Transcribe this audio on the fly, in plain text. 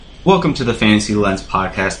Welcome to the Fantasy Lens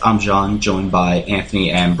podcast. I'm John, joined by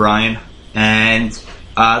Anthony and Brian. And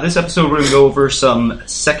this episode, we're going to go over some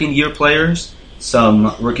second-year players,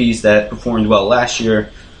 some rookies that performed well last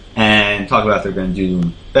year, and talk about if they're going to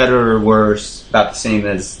do better or worse, about the same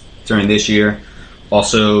as during this year.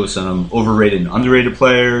 Also, some overrated and underrated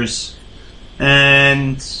players,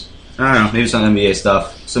 and I don't know, maybe some NBA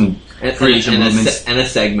stuff, some free agent movements, and a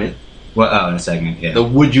segment. Well, in a segment, yeah. The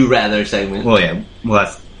Would You Rather segment. Well, yeah.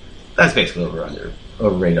 Well, that's basically overrated,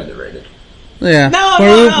 underrated. Yeah.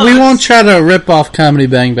 No, we won't try to rip off Comedy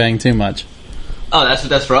Bang Bang too much. Oh, that's what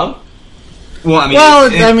that's from? Well,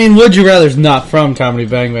 I mean, Would You Rather's not from Comedy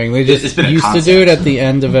Bang Bang. They just it's been a used to do it at the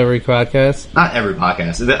end of every podcast. not every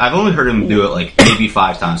podcast. I've only heard him do it like maybe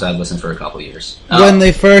 5 times. I've listened for a couple of years. When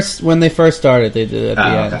they first started, they did it at the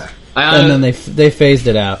end, Okay. and then they phased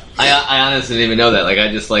it out. I honestly didn't even know that. Like,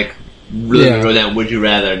 I just really wrote down Would You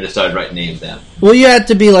Rather and just started writing names down. Well, you had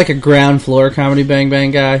to be like a ground floor Comedy Bang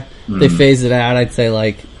Bang guy. They phased it out. I'd say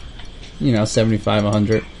 75,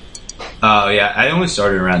 100. Oh yeah, I only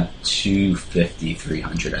started around 250,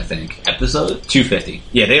 300, I think. Episode? 250.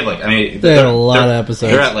 Yeah, they have they have a lot of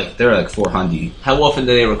episodes. They're like 400 How often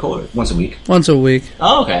do they record? once a week. Once a week.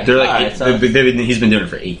 Oh, okay. They're like Alright, so he's been doing it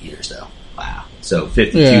for 8 years though. wow. So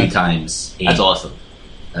 52 Yeah. times 8. That's awesome.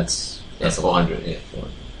 That's That's a lot. 400. Yeah,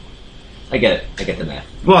 400. I get it. I get the math.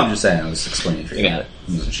 Well, I'm just saying. I was explaining for you. You got it.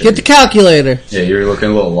 Get the calculator. Yeah, you're looking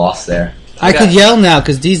a little lost there. I could yell now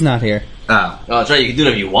because Dee's not here. Oh, Oh, that's right. You can do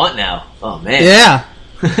whatever you want now. Oh, man. Yeah.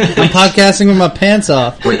 I'm podcasting with my pants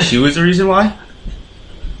off. wait, she was the reason why?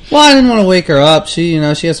 Well, I didn't want to wake her up. She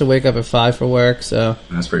has to wake up at 5 for work, so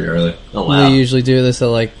That's pretty early. Oh, wow. we usually do this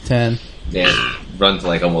at 10. Yeah, run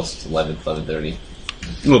to almost 11, 11:30.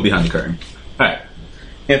 A little behind the curtain. All right,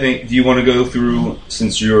 Anthony, do you want to go through,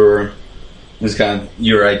 since this is kind of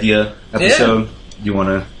your idea episode? Do you want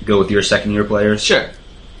to go with your second year players? Sure.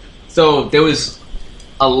 So there was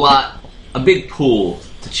a big pool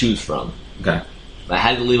to choose from. Okay. I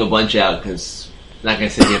had to leave a bunch out because I'm not going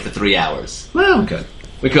to sit here for 3 hours. Well, we could.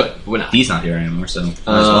 We could, but we're not. He's not here anymore, so might as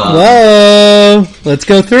well. Whoa! Let's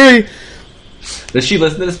go 3. Does she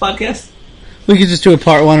listen to this podcast? We could just do a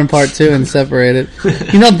part 1 and part 2 and separate it.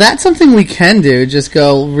 That's something we can do. Just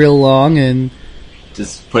go real long and...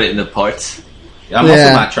 Just put it into parts. I'm Yeah.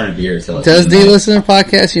 also not trying to be here till Does Dee listen to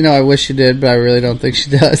podcasts? I wish she did, but I really don't think she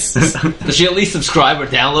does. Does she at least subscribe or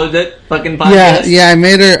download that fucking podcast? Yeah, I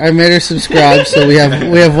made her subscribe, so we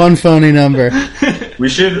have one phony number. We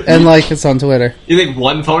should. And it's on Twitter. You think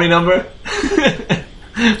one phony number?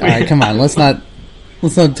 Alright, come on, let's not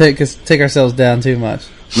take ourselves down too much.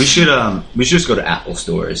 We should just go to Apple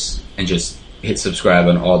stores and just hit subscribe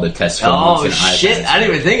on all the test phones. Oh, and shit. iPads. I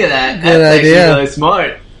didn't even think of that. Good That's idea. actually really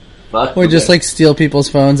smart. Fuck. Or just steal people's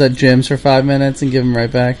phones at gyms for 5 minutes and give them right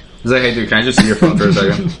back. It's like, hey, dude, can I just see your phone for a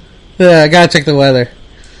second? Yeah, I gotta check the weather.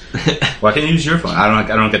 Why can't you use your phone? I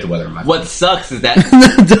don't get the weather on my phone. What sucks is that,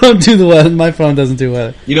 Don't do the weather. My phone doesn't do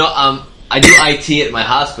weather. I do IT at my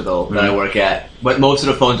hospital that I work at, but most of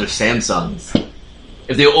the phones are Samsungs.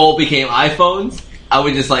 If they all became iPhones, I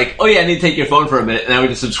would just oh yeah, I need to take your phone for a minute, and I would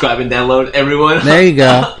just subscribe and download everyone. There you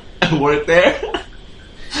go. And work there.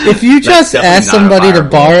 If you just definitely ask not a somebody to viable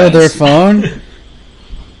borrow their offense. phone,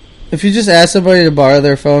 if you just ask somebody to borrow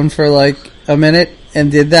their phone for a minute and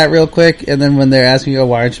did that real quick, and then when they're asking you,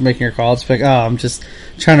 why aren't you making your call? It's I'm just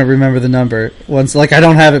trying to remember the number. Once, I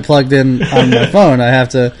don't have it plugged in on my phone, I have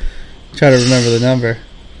to try to remember the number.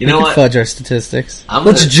 You know We could what? fudge our statistics. I'm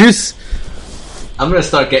Let's gonna- juice. I'm gonna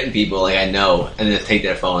start getting people I know and then take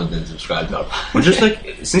their phones and subscribe to our podcast. Well,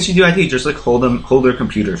 just since you do IT, just hold their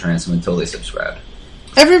computers ransom until they subscribe.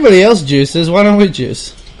 Everybody else juices. Why don't we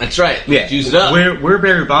juice? That's right. Yeah, Juice it up. We're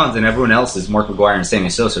Barry Bonds, and everyone else is Mark McGuire and Sammy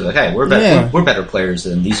Sosa. Like, hey, we're better. Yeah. We're better players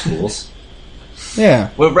than these fools. Yeah.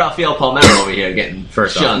 We're Rafael Palmeiro over here getting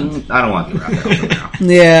First shunned. off, I don't want to be around there now.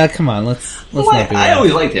 Yeah, come on. Let's What? not be I that.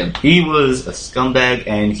 always liked him. He was a scumbag,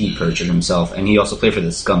 and he perjured himself, and he also played for the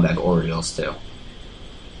scumbag Orioles too.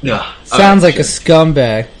 Yeah. Sounds like a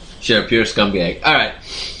scumbag. Sure, pure scumbag. All right.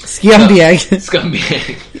 Scumbag.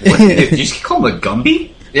 Scumbag. What, did you just call him a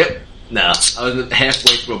Gumby? Yep. No, I was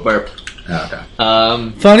halfway through a burp. Oh,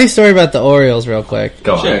 okay. Funny story about the Orioles real quick.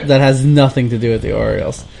 Go Sure. on. That has nothing to do with the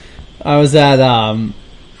Orioles. I was at,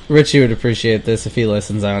 Richie would appreciate this if he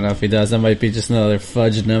listens. I don't know if he does. That might be just another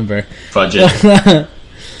fudge number. Fudge it.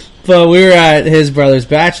 But we were at his brother's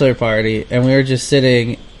bachelor party, and we were just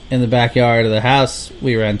sitting in the backyard of the house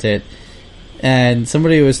we rented, and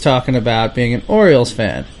somebody was talking about being an Orioles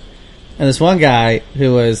fan. And this one guy,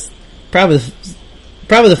 who was probably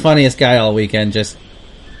the funniest guy all weekend, just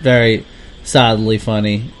very solidly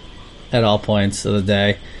funny at all points of the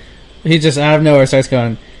day, he just out of nowhere starts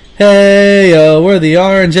going, "Hey, yo, we're the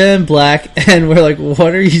orange and black," and we're like,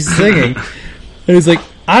 "What are you singing?" And he's like,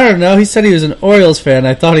 "I don't know. He said he was an Orioles fan.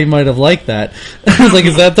 I thought he might have liked that." I was like,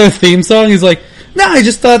 "Is that their theme song?" He's like, "No, I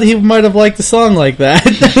just thought he might have liked a song like that."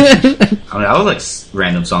 I mean, I would like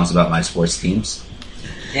random songs about my sports teams.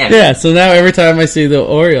 Yeah, so now every time I see the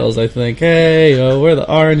Orioles, I think, "Hey, yo, we're the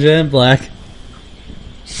orange and black."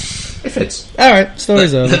 It fits. All right,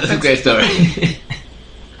 story's over. That's a great story.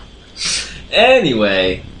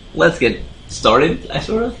 Anyway, let's get started,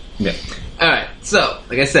 sort of. Yeah. Alright, so,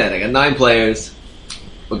 like I said, I got 9 players.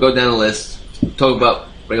 We'll go down the list, talk about,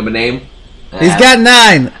 bring up a name. He's got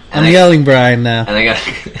 9. I'm yelling Brian now. And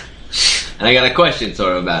I got a question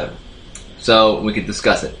sort of about him. So, we can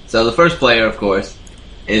discuss it. So, the first player, of course,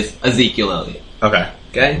 is Ezekiel Elliott.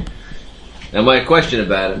 Okay? Now, my question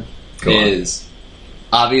about him is,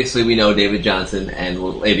 obviously we know David Johnson and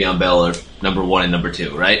Le'Veon Bell are number 1 and number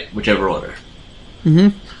 2, right? Whichever order.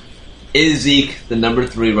 Mm-hmm. Is Zeke the number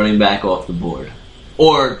 3 running back off the board?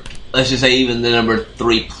 Or, let's just say even the number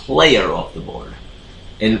 3 player off the board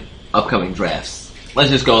in upcoming drafts? Let's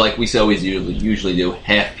just go like we always usually do.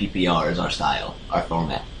 Half PPR is our style, our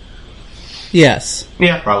format. Yes.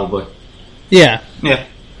 Yeah, probably. Yeah. Yeah.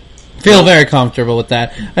 Feel very comfortable with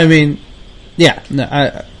that. I mean, yeah, no,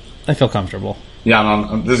 I feel comfortable. Yeah,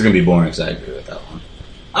 this is going to be boring because I agree with that one.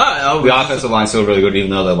 The offensive line's still really good, even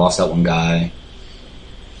though they lost that one guy.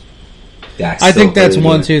 I think that's really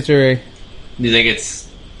 1, 2, 3. You think it's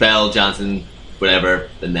Bell, Johnson, whatever,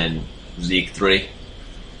 and then Zeke 3?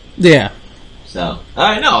 Yeah. So,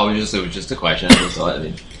 alright, no, it was just a question. I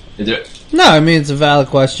mean, no, I mean, it's a valid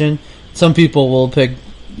question. Some people will pick,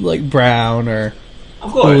 like, Brown or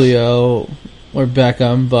Julio or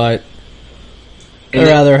Beckham, but I'd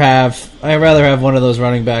rather have one of those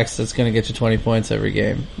running backs that's going to get you 20 points every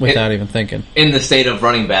game without even thinking. In the state of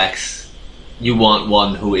running backs, you want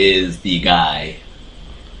one who is the guy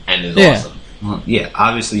and is awesome. Well, yeah,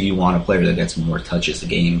 obviously you want a player that gets more touches a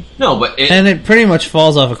game. No, but it pretty much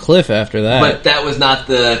falls off a cliff after that. But that was not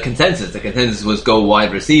the consensus. The consensus was go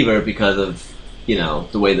wide receiver because of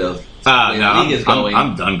the way the league is going.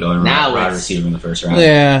 I'm done going wide receiver in the first round.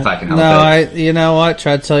 Yeah, if I can help it. You know what?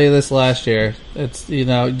 Tried to tell you this last year. It's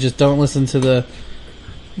just don't listen to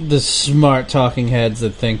the smart talking heads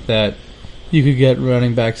that think that you could get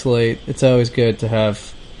running backs late. It's always good to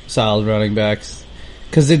have solid running backs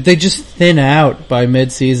because they just thin out by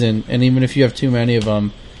mid-season, and even if you have too many of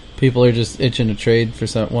them, people are just itching to trade for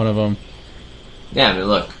one of them. Yeah, I mean,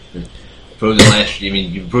 look, you proved it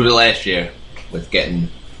last year with getting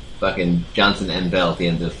fucking Johnson and Bell at the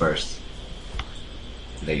end of the first.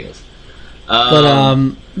 Ridiculous.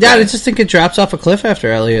 I just think it drops off a cliff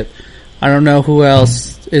after Elliott. I don't know who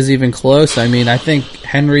else is even close. I mean, I think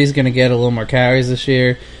Henry's going to get a little more carries this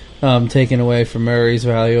year, taking away from Murray's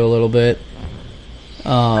value a little bit.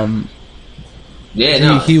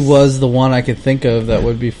 He was the one I could think of that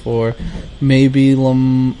would be for maybe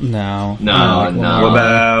No. What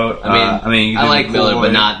about? I like Miller,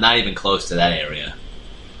 but not even close to that area.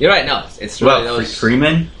 You're right. No, it's really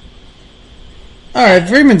Freeman. All right,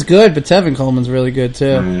 Freeman's good, but Tevin Coleman's really good too.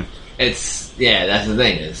 Mm. That's the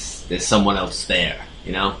thing. There's someone else there,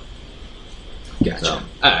 Gotcha. So, all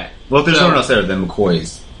right. Well, if there's someone else there, then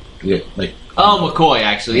McCoy's McCoy.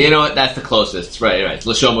 Actually, you know what? That's the closest. Right.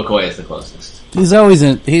 LaShawn McCoy is the closest. He's always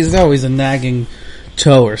a nagging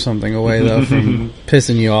toe or something away though from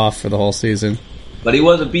pissing you off for the whole season. But he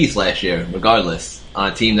was a beast last year, regardless,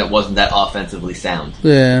 on a team that wasn't that offensively sound.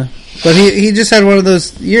 Yeah, but he just had one of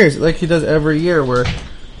those years, like he does every year, where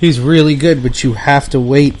he's really good, but you have to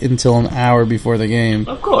wait until an hour before the game.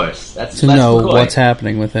 Of course, that's know McCoy. What's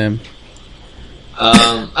happening with him. All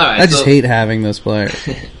right, I just hate having those players.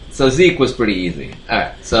 So Zeke was pretty easy. All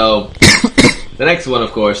right, so the next one,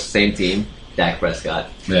 of course, same team, Dak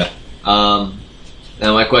Prescott. Yeah. Now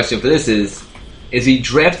my question for this is he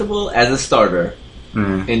draftable as a starter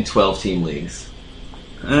in 12-team leagues?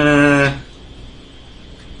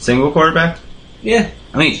 Single quarterback? Yeah.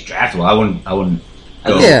 I mean, he's draftable. I wouldn't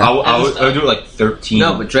go. Yeah. I would do it like 13.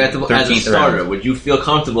 No, but draftable as a starter. round. Would you feel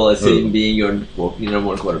comfortable as him being your number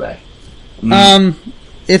one quarterback?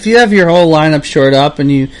 If you have your whole lineup shored up and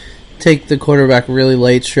you take the quarterback really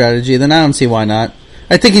late strategy, then I don't see why not.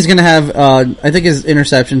 I think he's going to have. I think his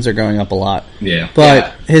interceptions are going up a lot. Yeah,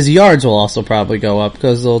 but his yards will also probably go up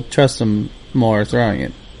because they'll trust him more throwing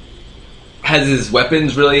it. Has his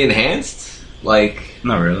weapons really enhanced? Not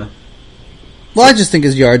really. Well, I just think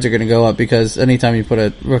his yards are going to go up because anytime you put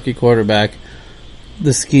a rookie quarterback,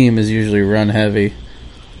 the scheme is usually run heavy.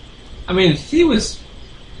 I mean, he was.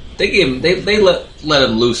 They let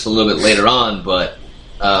him loose a little bit later on, but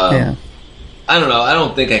Yeah. I don't know. I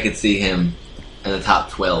don't think I could see him in the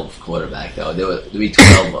top 12 quarterback, though. There'd be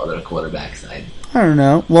 12 other quarterbacks. I don't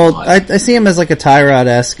know. Well, I see him as like a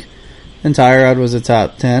Tyrod-esque, and Tyrod was a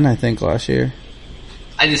top 10, I think, last year.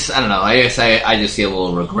 I don't know. I guess I just see a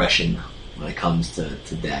little regression when it comes to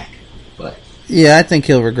Dak. But yeah, I think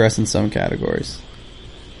he'll regress in some categories.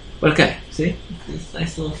 But okay, see? It's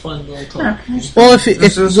nice little fun little talk. Well, if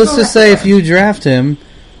let's just say if you draft him,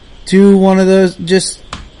 do one of those, just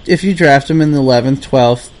if you draft him in the 11th,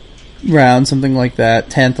 12th round, something like that,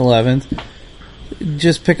 10th, 11th,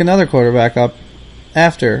 just pick another quarterback up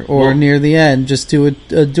after or near the end. Just do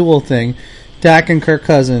a dual thing. Dak and Kirk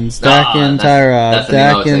Cousins, Dak and Tyrod,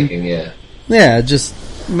 Dak and thinking, yeah, just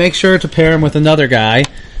make sure to pair him with another guy,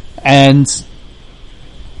 and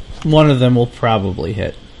one of them will probably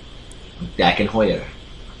hit. Dak and Hoyer.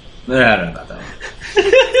 I don't know about that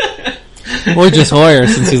one. Or just Hoyer,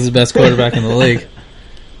 since he's the best quarterback in the league.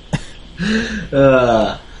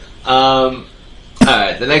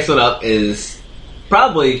 Alright, the next one up is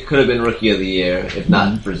probably could have been Rookie of the Year, if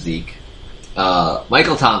not for Zeke.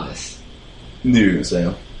 Michael Thomas. New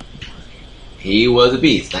sale. He was a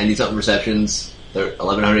beast. 90-something receptions,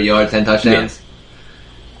 1,100 yards, 10 touchdowns.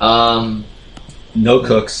 No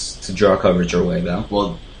Cooks to draw coverage away, though.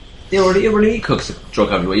 Well, they already need Cooks to draw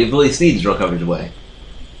coverage away. You have Willie Snead to draw coverage away.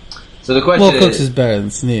 So the question Cooks is better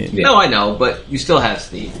than Snead. Yeah. No, I know, but you still have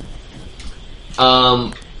Snead.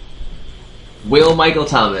 Will Michael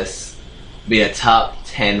Thomas be a top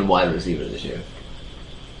 10 wide receiver this year?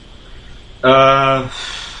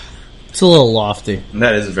 It's a little lofty.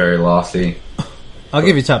 That is very lofty. I'll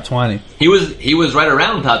give you top 20. He was right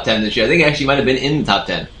around top 10 this year. I think he actually might have been in the top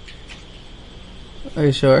 10. Are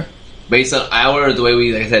you sure? Based on the way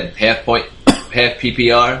we, like I said, half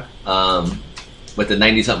PPR, with the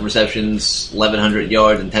 90-something receptions, 1,100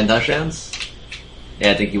 yards, and 10 touchdowns.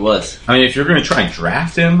 Yeah, I think he was. I mean, if you're going to try and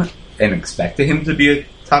draft him and expect him to be a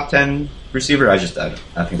top 10 receiver, I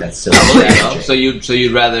think that's silly. So you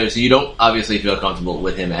don't obviously feel comfortable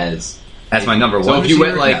with him as my number one. So if you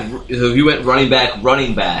went running back,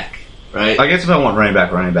 right? I guess if I want running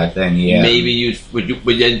back, then yeah, maybe would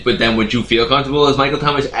you feel comfortable as Michael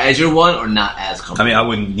Thomas as your one or not as comfortable? I mean, I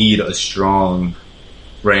wouldn't need a strong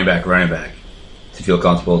running back to feel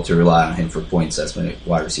comfortable to rely on him for points as my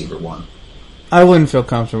wide receiver one. I wouldn't feel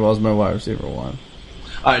comfortable as my wide receiver one.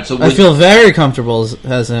 All right, so I feel very comfortable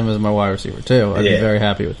as him as my wide receiver too. I'd be very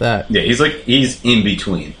happy with that. Yeah, he's in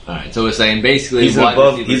between. All right, so we're saying basically he's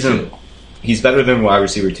better than wide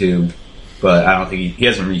receiver 2, but I don't think he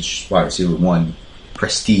hasn't reached wide receiver 1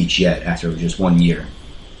 prestige yet after just 1 year,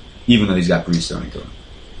 even though he's got Brees throwing to him.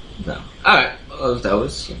 No. All right, that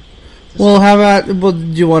was. Well, how about? Well, do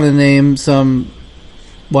you want to name some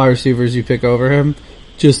wide receivers you pick over him,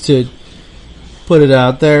 just to put it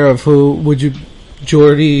out there? Of who would you?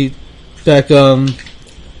 Jordy, Beckham.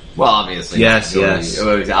 Well, obviously. Yes.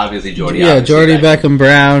 Obviously, Jordy. Yeah, Jordy, Beckham,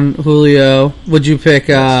 Brown, Julio. Would you pick?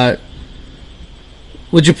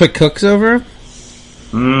 Would you pick Cooks over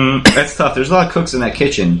him? That's tough. There's a lot of cooks in that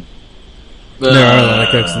kitchen. There are a lot of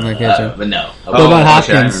cooks in the kitchen. But no. What about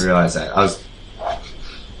Hopkins? I didn't realize that.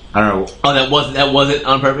 I don't know. Oh, that wasn't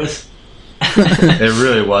on purpose. It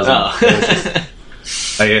really wasn't. Oh. It was just,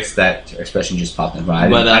 I guess that expression just popped in my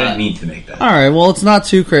mind. I didn't mean to make that. All right, well, it's not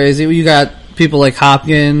too crazy. You got people like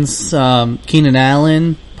Hopkins, Keenan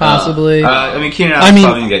Allen, possibly. I mean, Keenan Allen's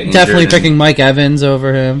probably going to get injured. Definitely picking Mike Evans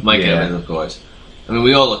over him. Mike Evans, of course. I mean,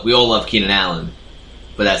 we all love Keenan Allen,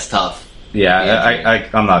 but that's tough. Yeah,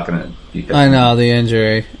 I'm not going to be picking I know, the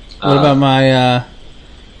injury. What about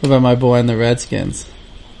my boy in the Redskins?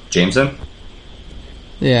 Jameson?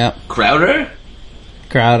 Yeah. Crowder.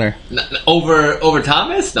 Over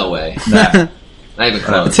Thomas? No way. Nah. Not even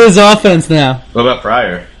close. It's his offense now. What about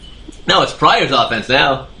Pryor? No, it's Pryor's offense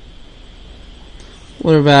now.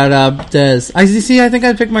 What about Dez? I think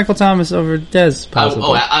I'd pick Michael Thomas over Dez,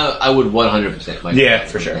 possibly. I would 100% Michael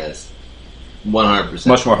Thomas for sure. 100%.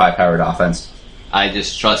 Much more high-powered offense. I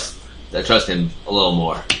trust him a little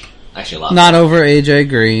more. Actually, a lot. Not over AJ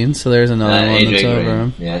Green, so there's another one AJ that's Green. over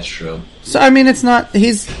him. Yeah, that's true. So I mean, it's not.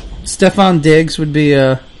 Stephon Diggs would be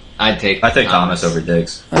I take Thomas over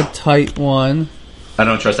Diggs. A tight one. I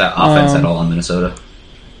don't trust that offense at all in Minnesota.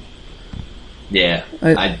 Yeah,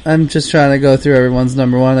 I'm just trying to go through everyone's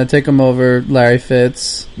number one. I take him over Larry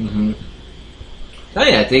Fitz. Mm-hmm. Oh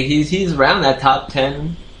yeah, I think he's around that top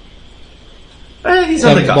 10. He's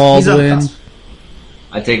on the cusp. Baldwin.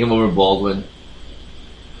 I take him over Baldwin.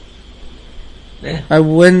 Yeah. I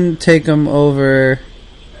wouldn't take him over.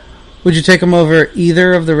 Would you take him over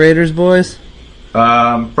either of the Raiders boys?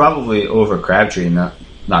 Probably over Crabtree, not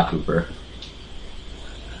Cooper.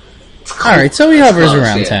 All right, so he hovers close,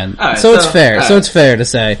 around yeah. 10. All right, so it's fair. all So right. it's fair to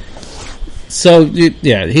say. So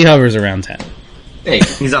yeah, he hovers around 10. There you go.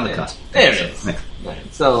 He's on the cusp. There it is. Yeah.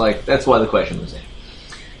 Right, so, like, that's why the question was there.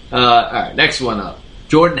 All right, next one up.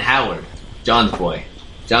 Jordan Howard. John's boy,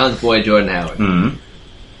 Jordan Howard. Mhm.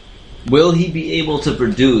 Will he be able to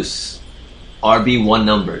produce RB1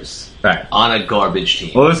 numbers Right. on a garbage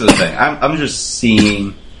team? Well, this is the thing. I'm just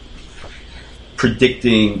seeing,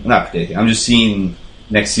 I'm just seeing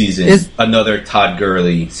next season another Todd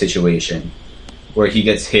Gurley situation where he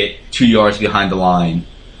gets hit 2 yards behind the line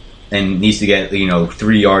and needs to get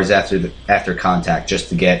 3 yards after contact just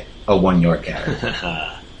to get a 1 yard carry.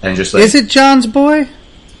 And just like, Is it John's boy?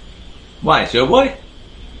 Why? It's your boy?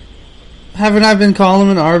 Haven't I been calling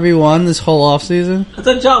him an RB1 this whole offseason? I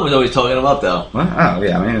thought John was always talking him up, though. well, oh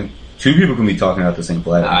yeah, I mean, two people can be talking about the same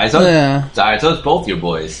player. All right, so, Yeah. so it's both your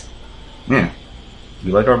boys. Yeah,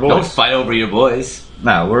 we like our boys. Don't fight over your boys.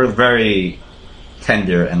 No, we're very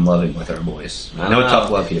tender and loving with our boys. I No know. tough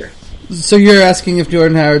love here. So you're asking if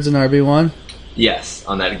Jordan Howard's an RB1? Yes,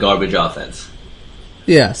 on that garbage offense.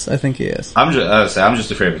 Yes, I think he is. I'm just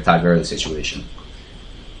afraid of the Todd Gurley situation.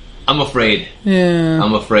 I'm afraid. Yeah,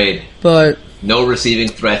 I'm afraid. but No receiving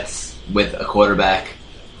threats with a quarterback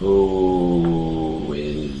who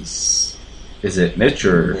is... Is it Mitch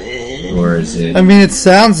or is it? I mean, it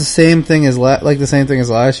sounds the same thing as the same thing as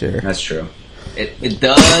last year. That's true. It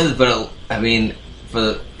does, but I mean,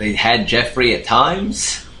 they had Jeffrey at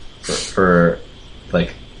times. For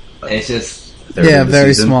like, It's just third Yeah, of the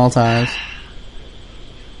very season. small times.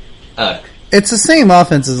 uh, It's the same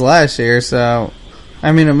offense as last year, so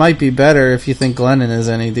I mean, it might be better if you think Glennon is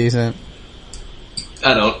any decent.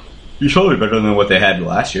 I don't. He's probably better than what they had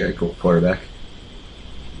last year at quarterback.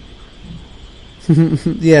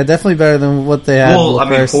 Yeah, definitely better than what they had Well, I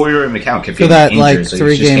mean, first, Hoyer and McCown kept for getting that injured, so you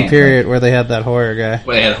just 3-game can't period where they had that Hoyer guy.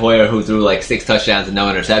 Well, they had Hoyer who threw like 6 touchdowns and no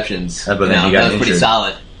interceptions. But then he got that was pretty injured.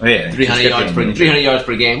 solid. play. Oh, yeah, 300 yards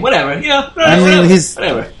per game. Whatever. Yeah. I mean, whatever. he's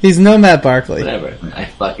whatever. he's no Matt Barkley. Whatever. I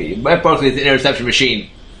fuck it. Matt Barkley's an interception machine.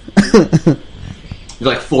 He's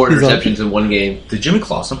like 4 He's interceptions in one game. Did Jimmy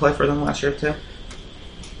Clausen play for them last year too?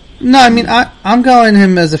 No, I mean I'm going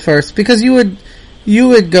him as a first because you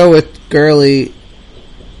would go with Gurley.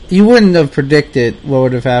 You wouldn't have predicted what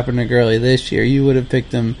would have happened to Gurley this year. You would have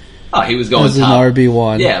picked him Oh, he was going as an top.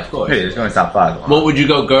 RB1 Yeah, of course. Hey, he's going top 5. What would you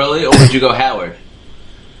go, Gurley, or would you go Howard?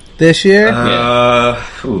 this year.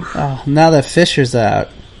 Oof. Oh, now that Fisher's out,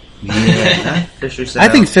 Yeah, Fisher's I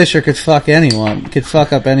think out. Fisher could fuck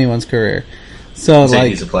up anyone's career. So Think like,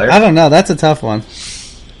 he's a player? I don't know. That's a tough one.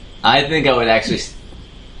 I think I would actually...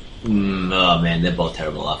 oh, man, they're both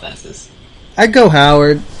terrible offenses. I'd go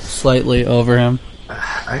Howard slightly over him.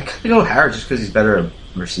 I could go Howard just because he's better at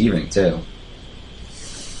receiving too.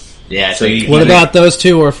 Yeah, So you- What about those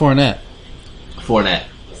two or Fournette? Fournette?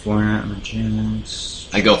 Fournette and Jones.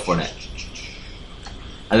 I go Fournette.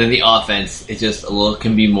 I think the offense is just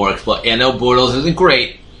can be more explosive. I know Bortles isn't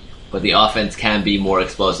great, but the offense can be more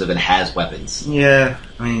explosive and has weapons. Yeah,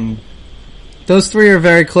 I mean, Those three are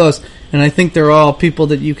very close, and I think they're all people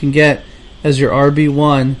that you can get as your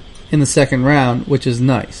RB1 in the second round, which is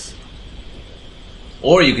nice.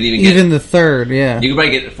 Or you could even get... Even the third, yeah. You could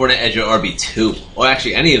probably get Fournette as your RB2. Or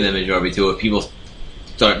actually, any of them as your RB2 if people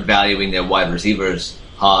start valuing their wide receivers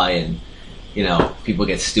high and, people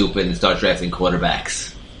get stupid and start drafting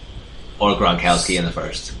quarterbacks. Or Gronkowski in the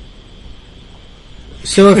first.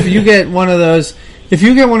 So if you get one of those as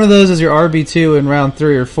your RB2 in round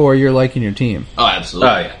 3 or 4, you're liking your team. Oh, absolutely.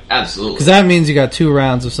 Oh, yeah. Absolutely. Because that means you got 2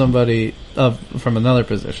 rounds of somebody from another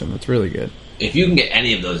position. That's really good. If you can get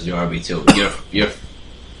any of those as your RB2,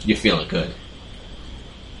 you're feeling good.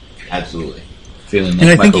 Absolutely. feeling like And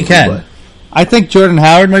I think Michael you can. Bublé. I think Jordan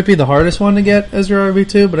Howard might be the hardest one to get as your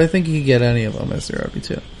RB2, but I think you can get any of them as your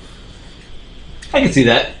RB2. I can see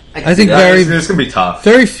that. I think Yeah, very it's gonna be tough.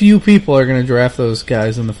 very few people are going to draft those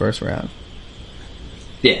guys in the first round.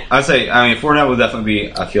 Yeah. I'd say, Fournette will definitely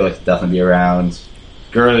be. I feel like definitely be around.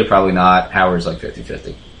 Gurley probably not. Howard's like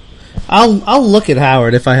 50-50. I'll look at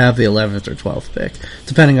Howard if I have the 11th or 12th pick,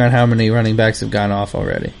 depending on how many running backs have gone off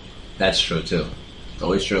already. That's true, too. It's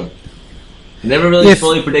always true. You never really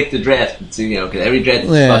fully predict the draft, because every draft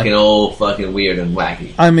is fucking weird and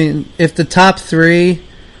wacky. I mean, if the top 3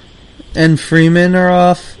 and Freeman are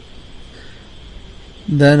off,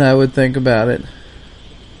 then I would think about it.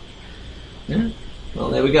 Yeah. Well,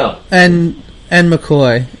 there we go. And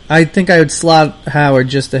McCoy. I think I would slot Howard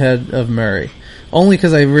just ahead of Murray. Only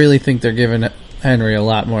because I really think they're giving Henry a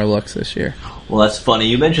lot more looks this year. Well, that's funny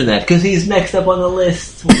you mentioned that, because he's next up on the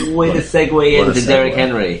list. Way to segue What a into Derrick segue.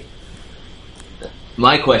 Henry.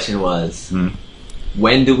 My question was,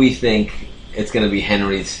 when do we think it's going to be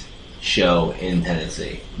Henry's show in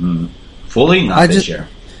Tennessee? Fully, not this year.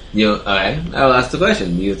 Okay. I'll ask the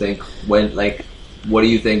question. Do you think when? Like, what do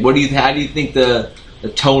you think? How do you think the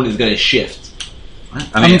tone is going to shift?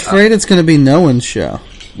 I'm afraid it's going to be no one's show.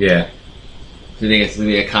 Yeah. Do you think it's going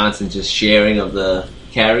to be a constant just sharing of the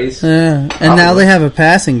carries? Yeah, and now they have a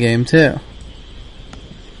passing game too.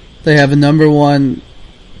 They have a number 1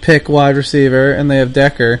 pick wide receiver, and they have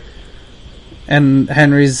Decker, and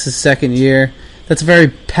Henry's his second year. That's a very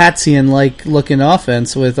Patsian-like looking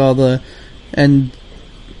offense with all the and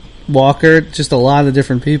Walker, just a lot of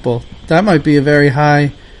different people. That might be a very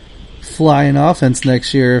high flying offense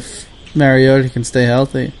next year if Mariota can stay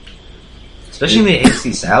healthy. Especially in the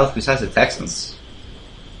AFC South, besides the Texans.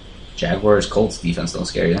 Jaguars, Colts defense don't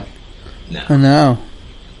scare you. No. I know.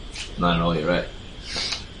 Not at all, you're right.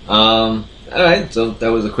 Alright, so that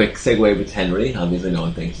was a quick segue with Henry. Obviously no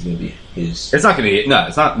one thinks he's going to be his... It's not going to be... No,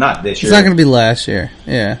 it's not this year. It's not going to be last year,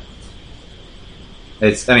 yeah.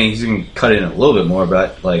 He's going to cut in a little bit more,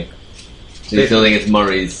 but, like... So you still think it's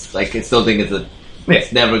Murray's... Like, I still think it's a... Yeah.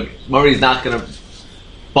 It's never... Murray's not going to...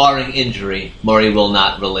 Barring injury, Murray will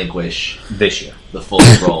not relinquish This year. the full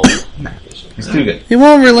role. He's too good. He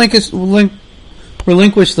won't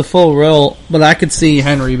relinquish the full role, but I could see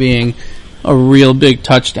Henry being a real big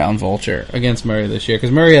touchdown vulture against Murray this year,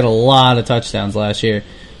 because Murray had a lot of touchdowns last year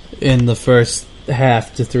in the first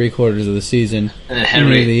half to 3/4 of the season. And then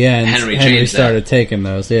Henry, near the end, Henry started that. taking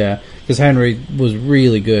those, yeah, because Henry was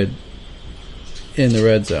really good in the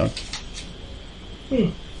red zone.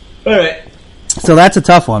 All right. So that's a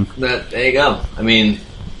tough one. There you go. I mean,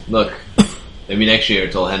 look, maybe next year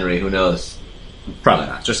until Henry, who knows? Probably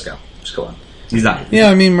not. Just go. Just go on. He's not. Yeah,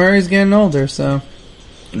 I mean, Murray's getting older, so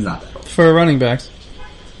He's not that old. for running backs.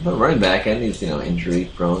 But running back, and he's, injury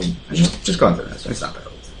prone. Just go on to this. He's not that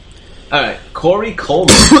old. All right, Corey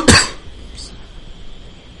Coleman.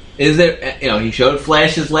 Is there, he showed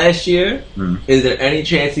flashes last year. Is there any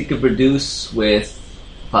chance he could produce with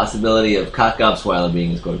possibility of Cock Osweiler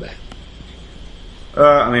being his quarterback?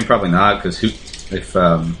 Probably not, because if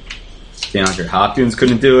DeAndre Hopkins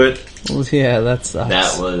couldn't do it... Well, yeah, that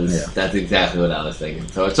sucks. That's exactly what I was thinking.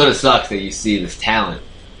 So it sort of sucks that you see this talent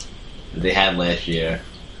that they had last year.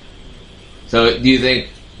 So do you think,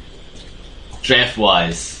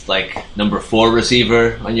 draft-wise, like number 4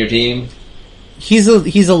 receiver on your team? He's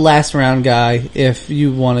a last round guy if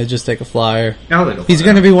you want to just take a flyer. He's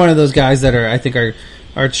going to to be one of those guys that I think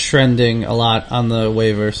are trending a lot on the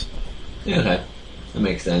waivers. Yeah, okay. That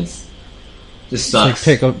makes sense. Just Like sucks.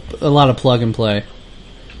 pick a lot of plug and play.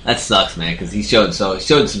 That sucks, man, because he showed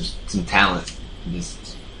some talent.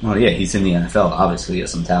 Well, yeah, he's in the NFL. Obviously, he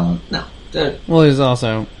has some talent. No. Well, there's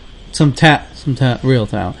also some real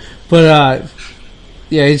talent, but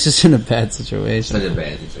yeah, he's just in a bad situation. Such a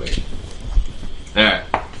bad situation. Alright.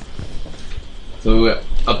 So we're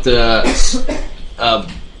up to...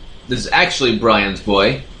 this is actually Brian's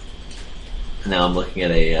boy. Now I'm looking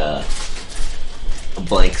at a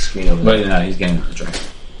blank screen over there. But no, he's getting the drink.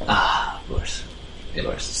 Of course. Of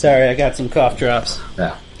course. Sorry, I got some cough drops.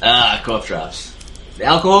 Yeah. Cough drops. The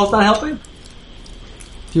alcohol's not helping?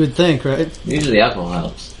 You would think, right? Usually alcohol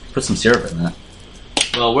helps. Put some syrup in that.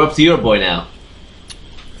 Well, we're up to your boy now.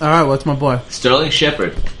 All right, what's my boy? Sterling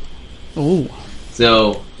Shepard. Ooh.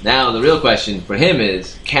 So, now the real question for him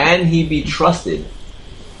is, can he be trusted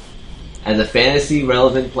as a fantasy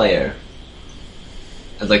relevant player?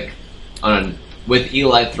 As with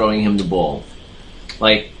Eli throwing him the ball.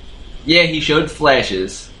 Yeah, he showed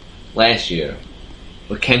flashes last year,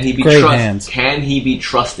 but can he be trusted? Can he be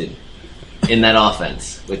trusted in that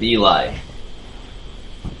offense with Eli?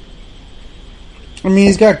 I mean,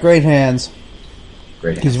 he's got great hands.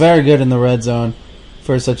 Great. He's very good in the red zone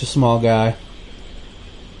for such a small guy.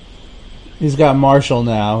 He's got Marshall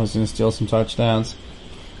now, who's going to steal some touchdowns.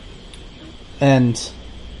 And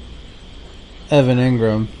Evan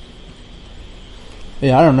Ingram.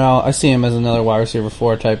 Yeah, I don't know. I see him as another wide receiver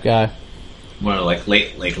 4 type guy. More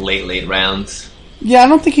late rounds. Yeah, I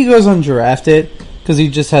don't think he goes undrafted because he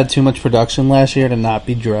just had too much production last year to not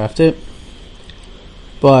be drafted.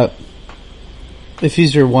 But if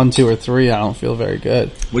he's your 1, 2, or 3, I don't feel very good.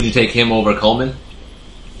 Would you take him over Coleman?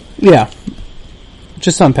 Yeah.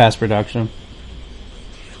 Just on pass production.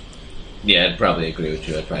 Yeah, I'd probably agree with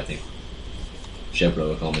you. I'd probably think Shepard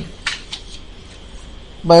over Coleman.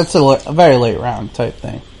 But it's a very late round type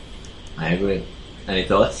thing. I agree. Any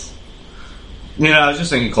thoughts? I was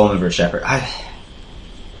just thinking Coleman versus Shepard.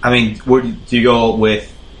 I mean, do you go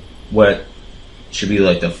with what should be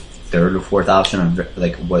like the 3rd or 4th option of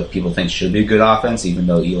like what people think should be a good offense, even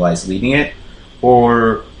though Eli's leading it,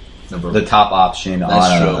 or the top option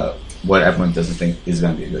That's on what everyone doesn't think is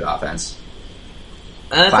going to be a good offense.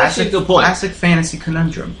 That's actually a good point. Classic fantasy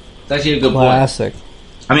conundrum. That's actually a good point. Classic.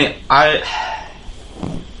 I mean,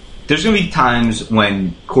 there's going to be times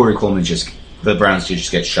when Corey Coleman the Browns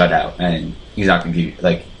just get shut out, and he's not going to be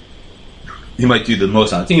like, he might do the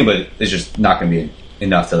most on the team, but it's just not going to be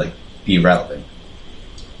enough to like be relevant.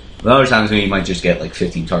 But other times when he might just get like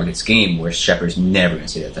 15 targets a game, where Shepard's never going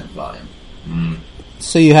to see that type of volume.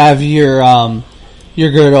 So you have your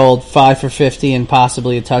good old 5 for 50 and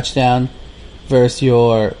possibly a touchdown versus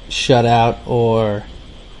your shutout or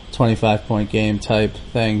 25-point game type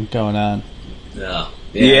thing going on. Yeah,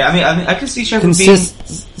 I mean, I can see Shepard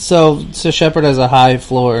So Shepard has a high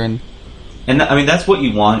floor and I mean that's what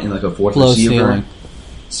you want in like a fourth low receiver, ceiling.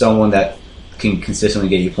 Someone that can consistently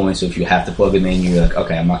get you points. So if you have to plug him in, you're like,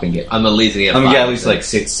 okay, I'm not going to get. I'm at least I'm going to get at least like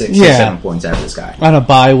 7 points out of this guy. On a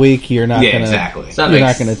bye week, you're not going to. Exactly. You're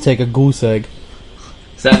not going to take a goose egg.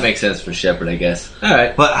 So that makes sense for Shepard, I guess. All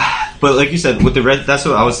right, but like you said, with the red, that's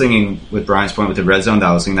what I was thinking with Brian's point with the red zone. That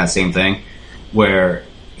I was thinking that same thing, where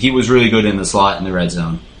he was really good in the slot in the red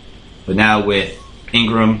zone, but now with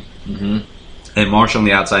Ingram and Marshall on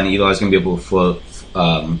the outside, and Eli's going to be able to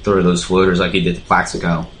throw those floaters like he did to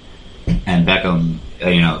Plaxico and Beckham.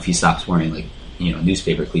 If he stops wearing like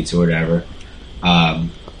newspaper cleats or whatever,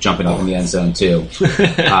 jumping up in the end zone too.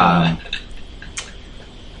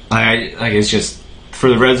 It's just. For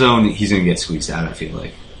the red zone, he's going to get squeezed out. I feel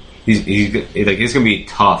like he's going to be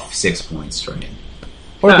tough 6 points for him,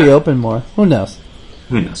 or be open more. Who knows?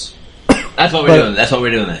 That's what we're doing. That's why we're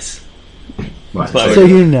doing this. Right. So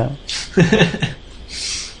you know.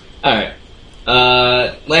 All right.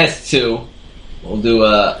 Last two. We'll do.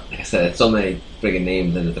 Like I said, so many friggin'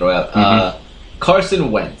 names to throw out.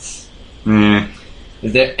 Carson Wentz.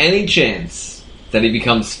 Is there any chance that he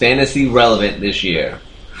becomes fantasy relevant this year?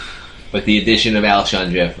 With the addition of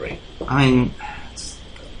Alshon Jeffrey. I mean,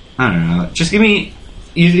 I don't know. Just give me...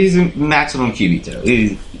 He's a maximum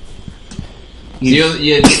QB2. You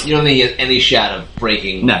don't think he has any shot of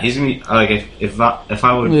breaking... No, he's going to be... Like, if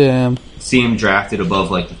I would see him drafted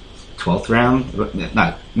above, like, the 12th round...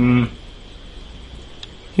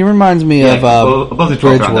 He reminds me of... above the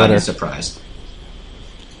 12th round, I'd be surprised.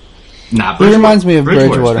 Nah, he reminds me of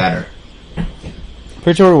Bridgewater's better.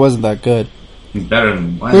 Bridgewater wasn't that good. He's better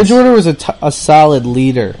than Wentz. Bridgewater was a solid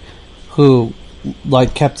leader who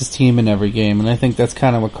kept his team in every game, and I think that's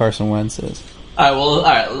kind of what Carson Wentz is. All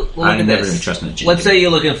right. Look I'm at never this. going to trust him. Let's say you're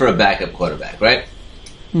looking for a backup quarterback, right?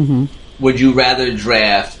 Mm-hmm. Would you rather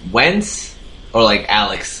draft Wentz or like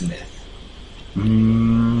Alex Smith?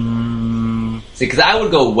 See, because I would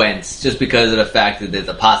go Wentz just because of the fact that there's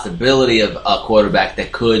a possibility of a quarterback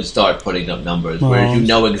that could start putting up numbers, whereas you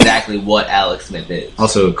know exactly what Alex Smith is.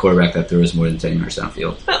 Also, a quarterback that throws more than 10 yards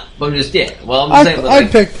downfield. I'm just saying.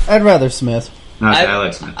 I'd rather Smith. No,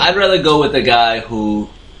 Alex Smith. I'd rather go with the guy who,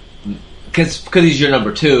 because he's your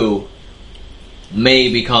number 2, may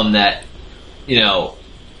become that,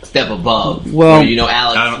 step above. Well,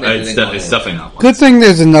 Alex Smith. It's definitely not. Good thing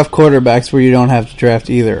there's enough quarterbacks where you don't have to draft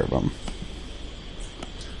either of them.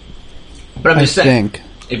 But I'm just saying,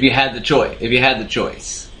 if you had the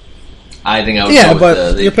choice, I think I would. Yeah, go but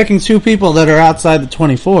with you're picking 2 people that are outside the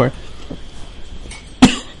 24.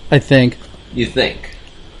 I think. You think?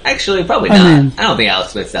 Actually, probably not. I don't think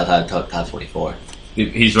Alex Smith's outside the top 24.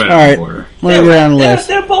 He's right on the border. Let me go down the list.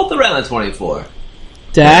 They're both around the 24.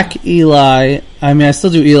 Dak, Eli. I mean, I still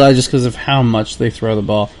do Eli just because of how much they throw the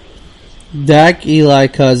ball. Dak, Eli,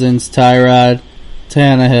 Cousins, Tyrod,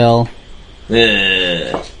 Tannehill.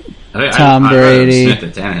 Tom Brady. Smith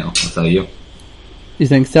and Tannehill, I'll tell you. You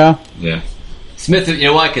think so? Yeah. Smith, you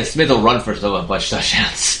know why? Because Smith will run for so much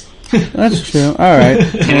touchdowns. That's true. All right.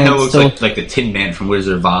 Tannehill looks like the Tin Man from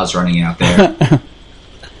Wizard of Oz running out there.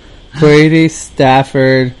 Brady,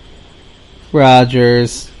 Stafford,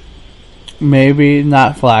 Rodgers, maybe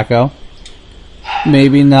not Flacco,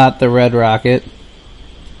 maybe not the Red Rocket,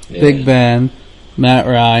 Big Ben, Matt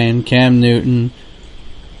Ryan, Cam Newton,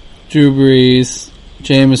 Drew Brees,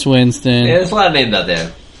 Jameis Winston. Yeah, there's a lot of names out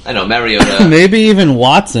there. I know, Mariota. Maybe even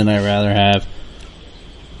Watson I'd rather have.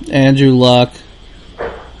 Andrew Luck.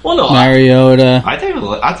 Well, no, Mariota. I take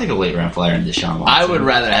a late round player in Deshaun Watson. I would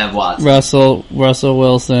rather have Watson. Russell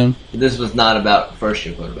Wilson. This was not about first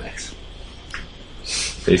year quarterbacks.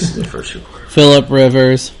 Basically, first year quarterback. Phillip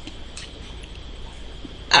Rivers.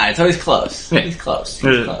 Alright, so he's close. He's close.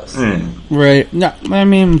 Right. No, I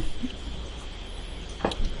mean,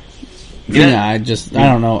 I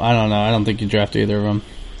don't know. I don't think you draft either of them.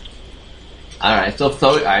 Alright, so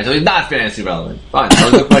he's not fantasy relevant. Fine,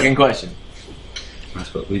 that was a fucking question.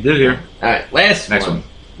 That's what we did here. Alright, next one.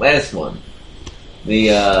 last one. The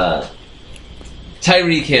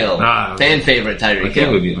Tyreek Hill. Fan favorite Tyreek I think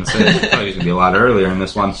Hill. I thought he was going to be a lot earlier in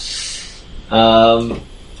this one.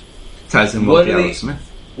 Ties in What with are Alex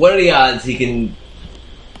Smith. What are the odds he can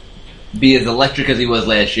be as electric as he was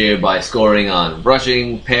last year by scoring on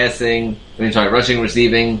rushing, rushing,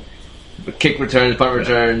 receiving, kick returns, punt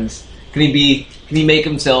returns? Can he make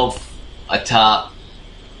himself a top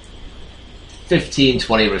 15,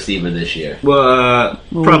 20 receiver this year? Well,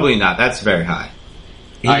 probably not. That's very high.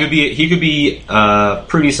 He could be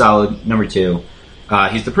pretty solid number 2.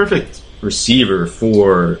 He's the perfect receiver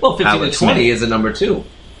for 15 Alex to 20 Smith. is a number 2.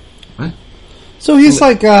 What? So he's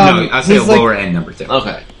like no, I'd say a he's like, lower end number 2.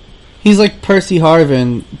 Okay. he's like Percy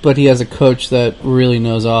Harvin, but he has a coach that really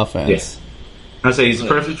knows offense. Yes. I'd say he's the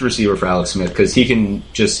perfect receiver for Alex Smith because he can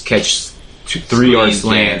just catch 3-yard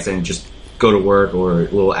slants and just go to work or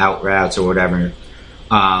little out routes or whatever.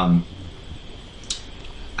 I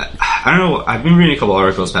don't know. I've been reading a couple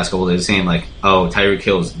articles the past couple of days saying like, "Oh, Tyreek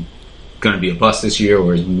Hill is going to be a bust this year,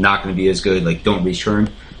 or is not going to be as good. Like, don't reach for him."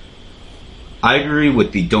 I agree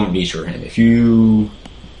with the don't reach for him. If you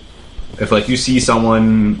see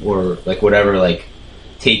someone or like whatever, like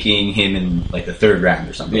taking him in like the 3rd round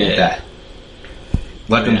or something like that,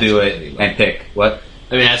 let them do it and pick what.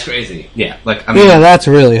 I mean, that's crazy. Yeah, like I mean, Yeah, that's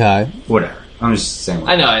really high. whatever. I'm just saying.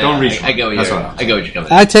 I know. Don't reach. I get what you're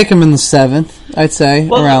coming at. I'd take him in the 7th, I'd say,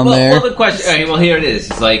 around there. Well, the question. Here it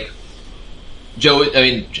is. It's like Joe.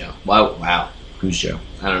 Wow. Who's Joe?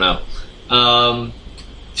 I don't know.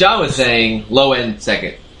 John was saying low end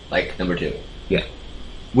second, like number 2. Yeah.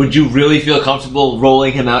 Would you really feel comfortable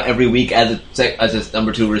rolling him out every week as a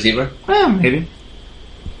number 2 receiver? Maybe.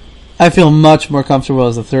 I feel much more comfortable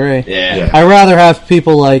as a 3. Yeah. I'd rather have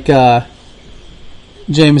people like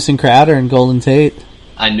Jamison Crowder and Golden Tate.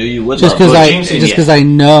 I knew you would. Just because I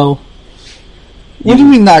know. What do you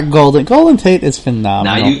mean not Golden? Golden Tate is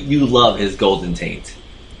phenomenal. Now you love his Golden Tate.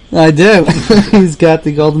 I do. He's got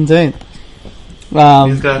the Golden Tate. No,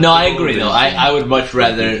 I agree though. I would much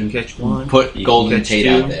rather put Golden Tate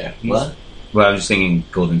out there. What? Well, I was just thinking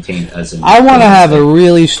Golden Tate as an. I want to have a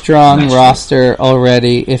really strong roster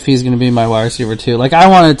already if he's going to be my wide receiver too. Like I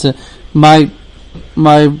wanted to, my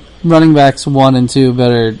running backs 1 and 2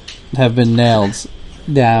 better have been nailed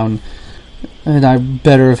down, and I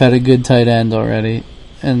better have had a good tight end already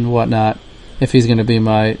and whatnot if he's going to be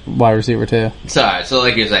my wide receiver too. Sorry, so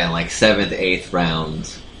like you're saying, like 7th, 8th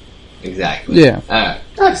rounds, exactly. Yeah. All right.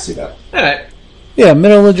 I can see that. All right. Yeah,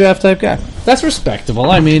 middle of the draft type guy. That's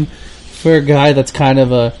respectable. I mean, for a guy that's kind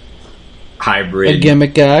of a hybrid, a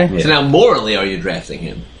gimmick guy. Yeah. So now, morally, are you drafting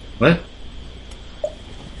him? What?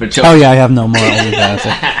 Oh yeah, I have no moral advantage.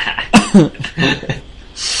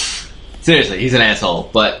 Seriously, he's an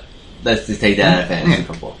asshole. But let's just take that out of fantasy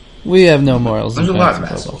football. We have no morals. There's in a lot of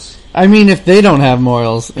fantasy football. assholes. I mean, if they don't have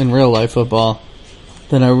morals in real life football,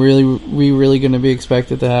 then we really going to be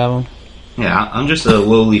expected to have them? Yeah, I'm just a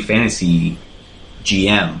lowly fantasy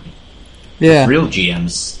GM. Yeah. Real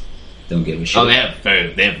GMs don't give a shit. Oh, they have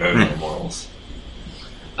very low morals.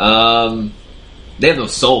 They have no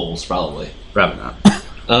souls, probably. Probably not.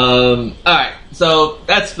 Alright, so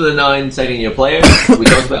that's for the 9 second-year players we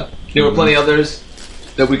talked about. There were plenty others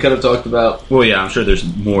that we could have talked about. Well, yeah, I'm sure there's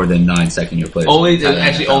more than 9 second-year players. Only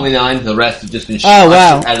 9. The rest have just been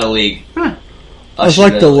wow. out of the league. It's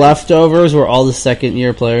like the leftovers where all the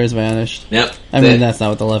second-year players vanished. Yep. I mean, that's not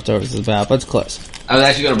what the leftovers is about, but it's close. I was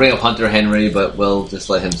actually going to bring up Hunter Henry, but we'll just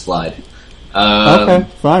let him slide. Okay,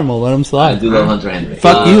 fine, we'll let him I slide. do love Hunter Henry.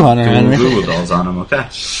 Fuck you, Hunter Henry. Google dolls on him, okay.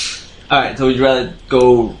 Alright, so would you rather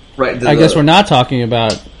go right into I guess we're not talking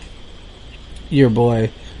about your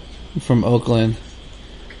boy from Oakland,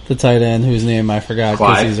 the tight end whose name I forgot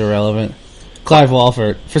because Clive? he's irrelevant. Clive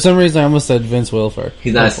Walford. For some reason, I almost said Vince Wilfork. He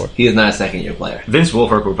is not a second-year player. Vince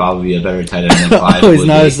Wilfork would probably be a better tight end than Clive. Oh, he's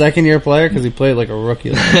not a second-year player because he played like a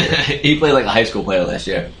rookie last year. He played like a high school player last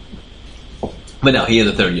year. But no, he is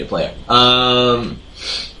a third-year player.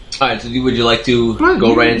 Alright, so would you like to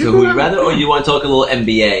go right into who you'd rather, or you want to talk a little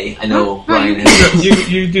NBA? I know Brian has...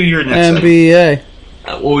 You do your next NBA.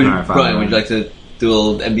 Brian, would you like to do a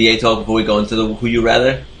little NBA talk before we go into the who you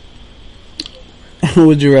rather? Who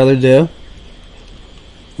would you rather do?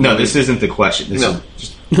 No, this isn't the question. This is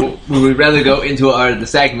just... We would rather go into the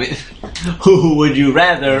segment, who would you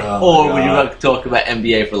rather, or would you like to talk about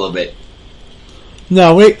NBA for a little bit?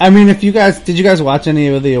 No, wait. I mean, did you guys watch any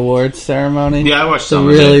of the awards ceremony? Yeah, I watched some some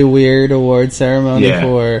really of it. weird award ceremony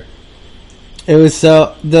for. It was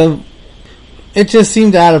it just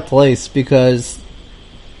seemed out of place because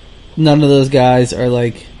none of those guys are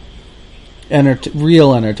like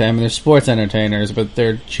real entertainment. They're sports entertainers, but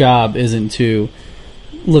their job isn't to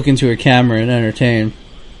look into a camera and entertain.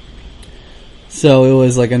 So it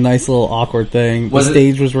was like a nice little awkward thing. The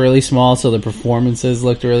stage was really small, so the performances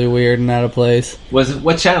looked really weird and out of place.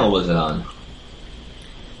 What channel was it on?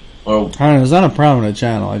 Or I don't know, it was on a prominent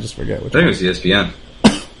channel. I just forget which I think it was ESPN.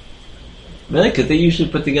 really? Because they usually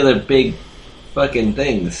put together big fucking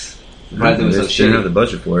things. Right, Surprised it was so they didn't have shitty. the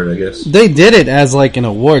budget for it, I guess. They did it as like an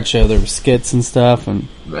award show. There were skits and stuff, and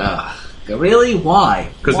Really? Why?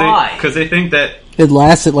 Because they think that it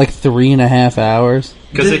lasted like 3.5 hours.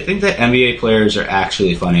 they think that NBA players are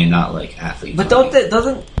actually funny and not like athletes. But funny.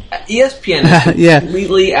 doesn't ESPN is Yeah.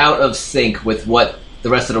 completely out of sync with what the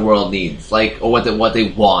rest of the world needs, like, or what they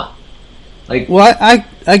want? Like, Well,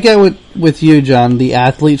 I get with you, John, the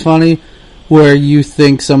athlete funny, where you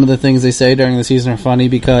think some of the things they say during the season are funny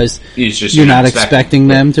because you're not expecting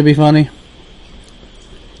them to be funny.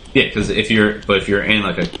 Yeah, because if you're in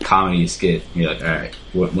like a comedy skit, you're like, all right,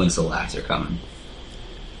 when's the laughter coming?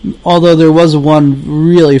 Although there was one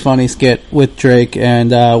really funny skit with Drake and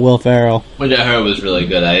Will Ferrell. which I heard was really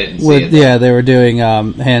good. I didn't see it. Yeah, they were doing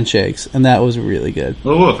handshakes, and that was really good.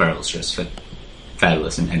 Well, Will Ferrell's just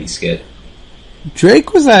fabulous in any skit.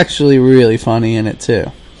 Drake was actually really funny in it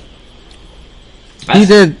too. He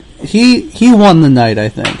did. He won the night, I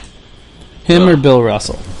think. Him or Bill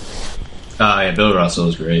Russell, Yeah, Bill Russell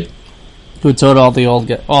was great. who told all the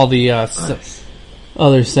Nice.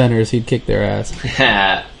 other centers he'd kick their ass.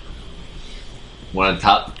 One of the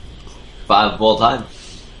top 5 of all time.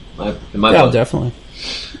 In my Oh, book. definitely.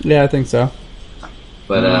 Yeah, I think so.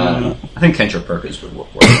 But I think Kendrick Perkins would work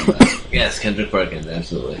on that. yes, Kendrick Perkins,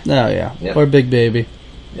 absolutely. Oh yeah, Yep. or Big Baby.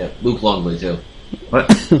 Yeah, Luke Longley too. What?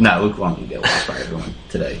 No, Luke Long would get lost by everyone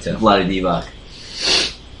today too. Bloody Divac.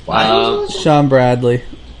 Sean Bradley.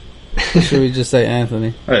 Should we just say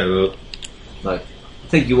Anthony? All right, well, Look, I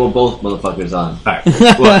think you were both motherfuckers on. all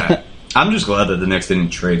right. Well, I'm just glad that the Knicks didn't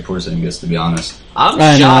trade Porzingis, to be honest. I'm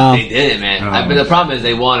I shocked know. they did it, man. Oh, But the problem is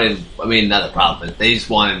they wanted. I mean, not the problem, but they just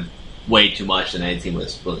wanted way too much than any team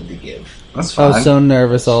was willing to give. That's I fine. was so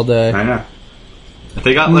nervous all day. I know. If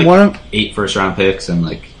they got like One of- 8 first-round picks and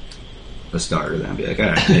like a starter, then I'd be like, all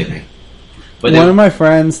right, maybe. But One of my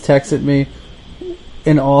friends texted me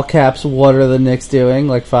in all caps, "What are the Knicks doing?"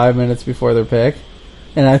 like 5 minutes before their pick,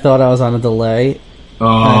 and I thought I was on a delay. And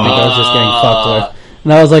I think I was just getting fucked with.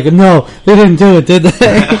 And I was like, "No, they didn't do it, did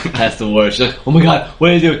they?" that's the worst. You're like, oh my god, what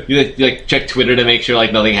did you do? You like check Twitter to make sure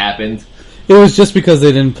like nothing happened. It was just because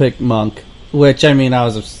they didn't pick Monk, which I mean I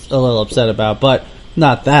was a little upset about, but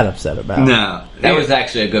not that upset about. No, That was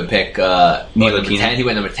actually a good pick. Number 10. He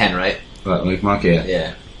went number 10, right? Malik Monk, yeah.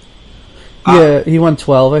 Yeah. Yeah, he won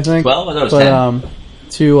 12, I think. 12? I thought it was but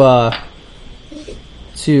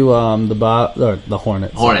 10. the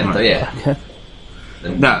Hornets. Hornets, yeah. Okay.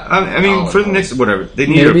 No, I mean for the Knicks, whatever they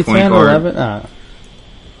need Maybe a point 10, guard. 11.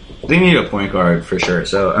 They need a point guard for sure.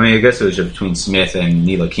 So I mean, I guess it was just between Smith and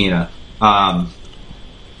Ntilikina. I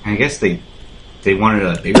guess they wanted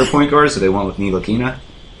a bigger point guard, so they went with Ntilikina.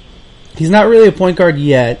 He's not really a point guard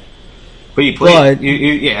yet. But he played. But-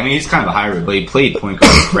 Yeah, I mean he's kind of a hybrid, but he played point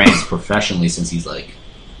guard in France professionally since he's like.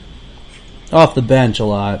 Off the bench a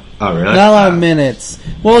lot. Oh really? Not a lot of minutes.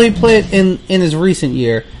 Well, he played in his recent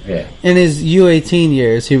year. Yeah. In his U18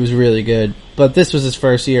 years, he was really good. But this was his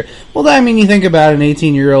first year. Well, I mean, you think about an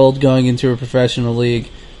 18-year-old going into a professional league.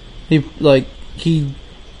 He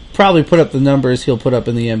probably put up the numbers he'll put up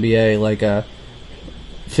in the NBA, like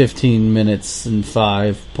 15 minutes and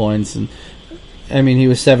 5 points. And I mean, he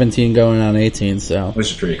was 17 going on 18, so.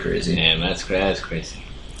 Which is pretty crazy. Man, that's crazy.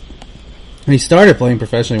 And he started playing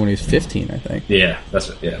professionally when he was 15, I think. Yeah, that's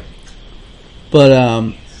what. Yeah. But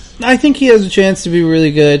I think he has a chance to be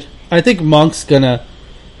really good. I think Monk's gonna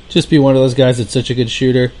just be one of those guys that's such a good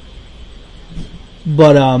shooter.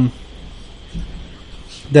 But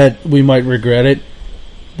that we might regret it.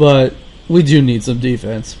 But we do need some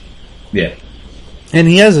defense. Yeah. And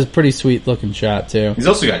he has a pretty sweet looking shot too. He's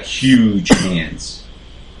also got huge hands.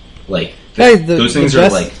 Like Hey, those things the are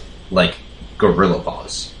best- like gorilla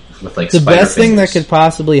paws with like The spider best thing that fingers. could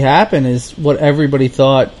possibly happen is what everybody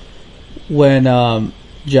thought when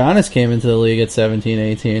Giannis came into the league at 17,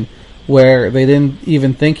 18, where they didn't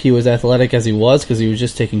even think he was athletic as he was because he was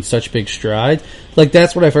just taking such big strides. Like,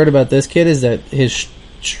 that's what I've heard about this kid, is that his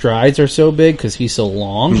strides are so big because he's so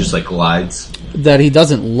long just like glides. that he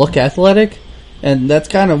doesn't look athletic. And that's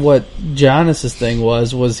kind of what Giannis's thing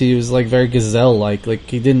was he was like very gazelle-like. Like,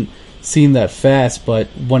 he didn't seem that fast, but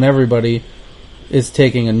when everybody is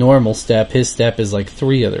taking a normal step, his step is like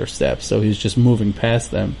 3 of their steps, so he's just moving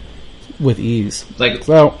past them with ease. Like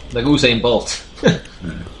So, Usain Bolt.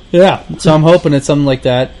 yeah, so I'm hoping it's something like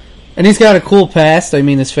that. And he's got a cool past. I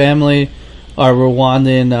mean, his family are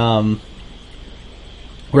Rwandan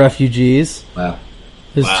refugees. Wow.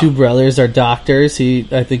 His two brothers are doctors.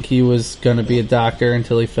 I think he was going to be a doctor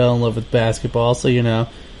until he fell in love with basketball. So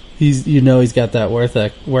he's got that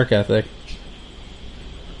work ethic.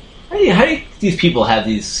 How do these people have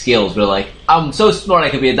these skills where, like, I'm so smart I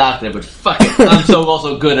could be a doctor, but fuck it, I'm so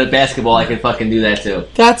also good at basketball I can fucking do that too.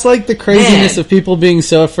 That's like the craziness of people being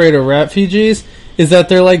so afraid of refugees, is that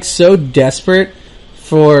they're like so desperate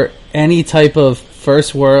for any type of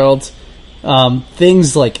first world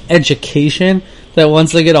things like education that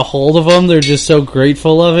once they get a hold of them, they're just so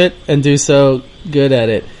grateful of it and do so good at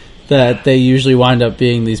it that they usually wind up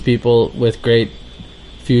being these people with great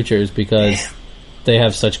futures because they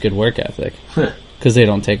have such good work ethic. Because they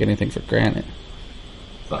don't take anything for granted.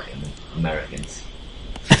 Fucking Americans.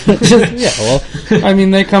 I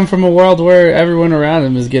mean, they come from a world where everyone around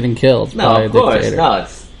them is getting killed by a dictator. No,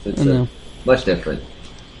 it's much different.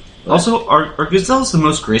 Also, are gazelles the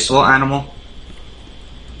most graceful animal?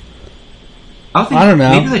 I don't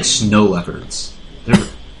know. Maybe like snow leopards. They're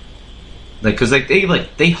because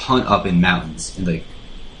they hunt up in mountains and they.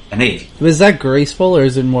 Is that graceful or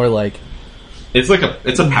is it more like? It's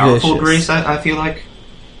a powerful vicious grace. I feel like.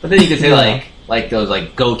 But then you could say like those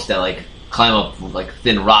like goats that like climb up like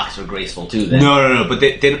thin rocks are graceful too. Then No. But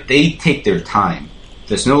they take their time.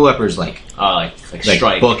 The snow leopards like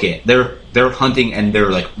strike. book it. They're hunting and they're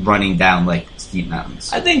like running down like steep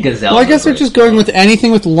mountains. I think gazelles. Well, I guess they're just going with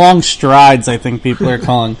anything with long strides. I think people are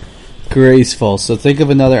calling graceful. So think of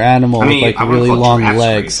another animal with like really long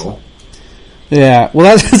legs. Graceful. Yeah, well,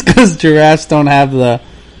 that's just because giraffes don't have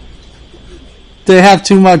they have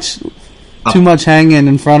too much hanging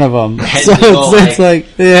in front of them. So it's like,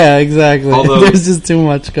 yeah, exactly. There's just too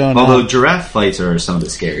much going on. Although giraffe fights are some of the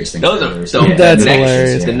scariest things. Those are so that's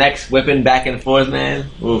hilarious. The necks whipping back and forth, man.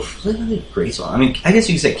 Oof. Graceful. I mean, I guess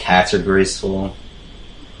you could say cats are graceful.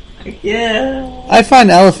 Yeah. I find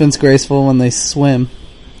elephants graceful when they swim.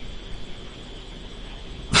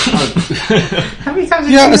 How many times have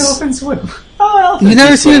you seen an elephant swim? You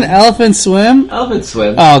never seen an elephant swim? Elephants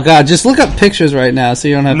swim. Oh god, just look up pictures right now so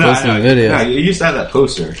you don't have to listen to videos. No, you used to have that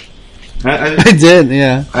poster. I did,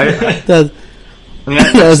 yeah. That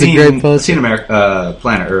was a great poster. I've seen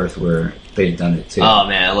Planet Earth where they've done it too. Oh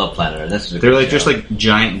man, I love Planet Earth. They're like just like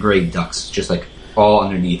giant gray ducks, just like all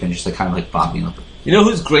underneath and just like kind of like bobbing up. You know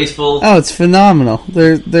who's graceful? Oh, it's phenomenal.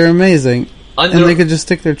 They're amazing. And they could just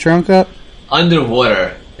stick their trunk up.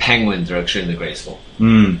 Underwater, penguins are extremely graceful.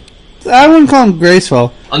 I wouldn't call them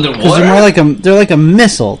graceful. Underwater? Because they're like a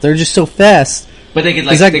missile. They're just so fast. But they could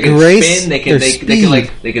like they can spin, they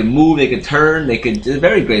can move, they can turn, they're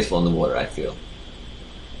very graceful in the water, I feel.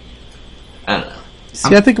 I don't know.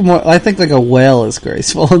 See, I think like a whale is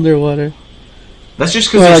graceful underwater. That's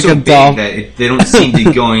just because they're like so big that they don't seem to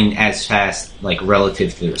be going as fast, like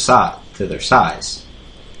relative to their size.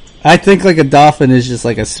 I think like a dolphin is just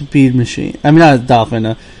like a speed machine. I mean, not a dolphin.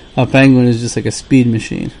 A penguin is just like a speed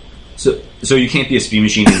machine. So you can't be a speed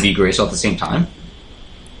machine and be graceful at the same time?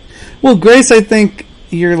 Well, grace, I think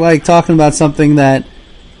you're like talking about something that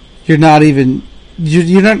you're not even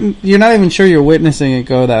you're not even sure you're witnessing it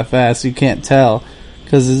go that fast. You can't tell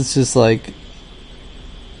because it's just like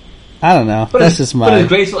I don't know. That's just my. But is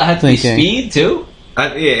graceful have to thinking. be speed too?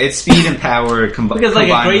 Yeah, it's speed and power combined. Because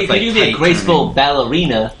like you be a graceful turning.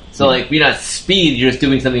 ballerina, so like you're not speed, you're just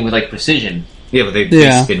doing something with like precision. Yeah, but they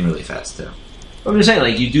spin really fast too. I'm just saying,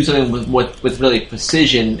 like you do something with really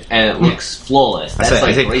precision and it looks flawless. That's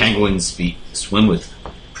I think graceful. penguins swim with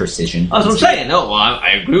precision. That's what I'm saying. No, well,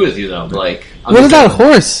 I agree with you though. But like, what about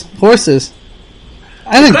horses?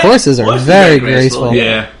 I think horses are very graceful.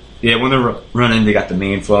 Yeah, when they're running, they got the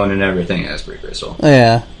mane flowing and everything. That's pretty graceful.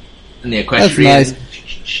 Yeah, and the equestrian, that's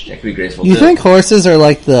nice. That could be graceful. You too. think horses are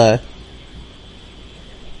like the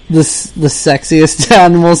sexiest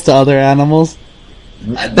animals to other animals?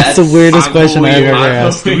 That's the weirdest question I've ever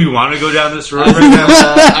asked. Do we want to go down this road right now?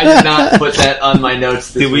 I did not put that on my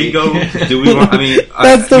notes. Do we want? I mean,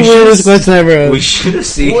 that's the weirdest question I ever asked. We should have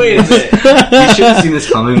seen. Wait a minute. We should have seen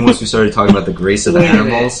this coming once we started talking about the grace of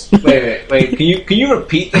animals. Wait. Can you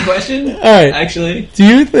repeat the question? All right. Actually,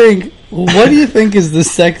 what do you think is the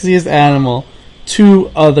sexiest animal to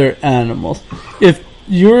other animals? If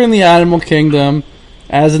you're in the animal kingdom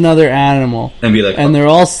as another animal, and be like, and they're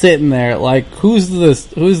all sitting there, like, who's the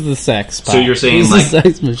sex? So you're saying who's like the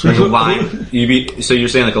sex machine? a lion? So you're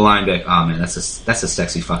saying like a lion, be like, oh man, that's a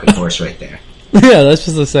sexy fucking horse right there. Yeah, that's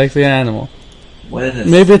just a sexy animal. What is it?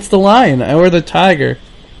 Maybe it's the lion or the tiger.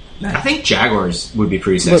 I think jaguars would be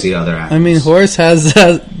pretty sexy to other animals. I mean, horse has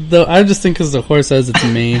I just think because the horse has its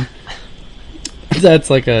mane. That's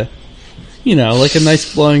like a like a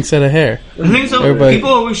nice blowing set of hair. The thing is, though, Everybody- people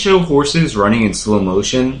always show horses running in slow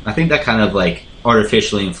motion. I think that kind of like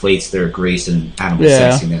artificially inflates their grace and animal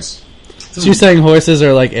Yeah. sexiness. So you're saying horses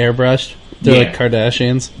are like airbrushed? They're Yeah. like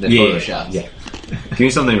Kardashians? The Yeah, Photoshop. yeah. Give me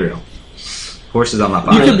something real. Horses on my You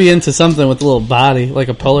body. could be into something with a little body, like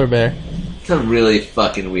a polar bear. It's a really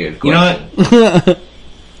fucking weird You know question. what?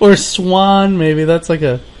 Or a swan, maybe. That's like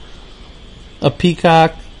a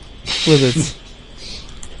peacock with its...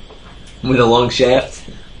 With a long shaft.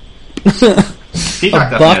 Peacock A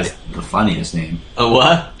definitely buck? has the funniest name. A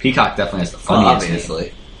what? Peacock definitely has the Well, funniest name.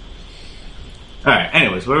 obviously. All right.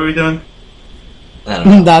 Anyways, what are we doing? I don't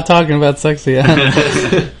know. Not talking about sexy animals.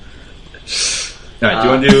 All right. Do you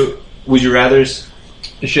want to do Would You Rather's?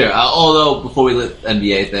 Sure. Although, before we let the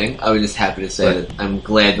NBA thing, I was just happy to say that I'm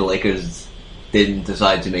glad the Lakers didn't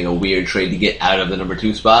decide to make a weird trade to get out of the number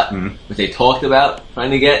 2 spot, Mhm. which they talked about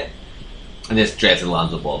trying to get, and just drafted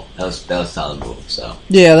Lonzo Ball. That was a solid move. So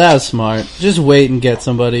Yeah, that was smart. Just wait and get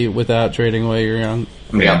somebody without trading away your young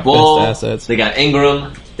they Yeah. got Ball, best assets. they got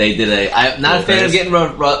Ingram. They did I'm not a fan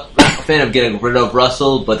of getting rid of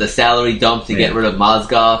Russell, but the salary dump to get Yeah. rid of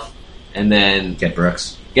Mozgov, and then Get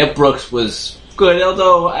Brooks. get Brooks was good.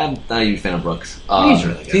 Although I'm not a huge fan of Brooks. He's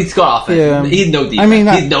really good. He's got offense. Yeah. He's no defense. I mean,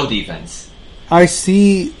 he's no defense. I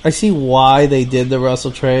see why they did the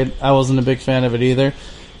Russell trade. I wasn't a big fan of it either.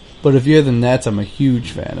 But if you're the Nets, I'm a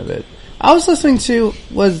huge fan of it. I was listening to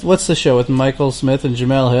what's the show with Michael Smith and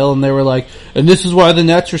Jamel Hill, and they were like, and this is why the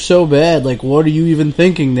Nets are so bad. Like, what are you even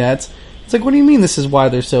thinking, Nets? It's like, what do you mean this is why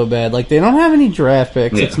they're so bad? Like, they don't have any draft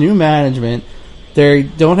picks. Yeah. It's new management. They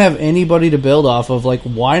don't have anybody to build off of. Like,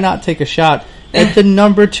 why not take a shot at the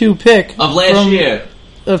number 2 pick Of last year.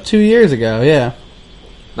 of 2 years ago? Yeah.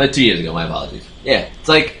 Like 2 years ago, my apologies. Yeah, it's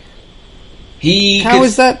like How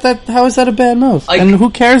is that a bad move? Like- And who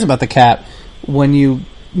cares about the cap when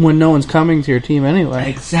no one's coming to your team anyway?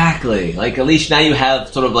 Exactly. Like, at least now you have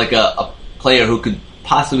sort of like a player who could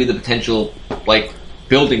possibly be the potential, like,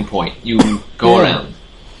 building point you go Yeah. around.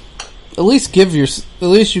 At least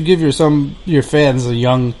you give your fans a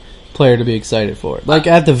young player to be excited for. Like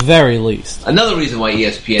at the very least. Another reason why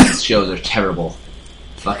ESPN's shows are terrible.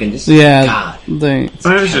 Fucking just Yeah. God. They, It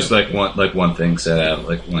was just like one thing said out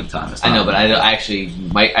like one time. It's I know, not- but I actually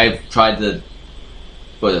I've tried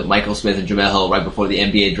Michael Smith and Jamel Hill right before the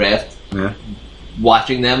NBA draft. Yeah.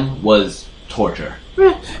 Watching them was torture.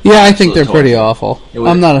 yeah, I think they're Absolute pretty torture. awful. It was-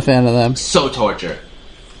 I'm not a fan of them. So torture.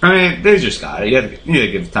 I mean, they just got it. You gotta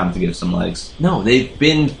give time to give some legs. No, they've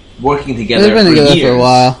been working together They've been for together years. for a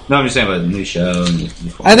while. No, I'm just saying about the new show. And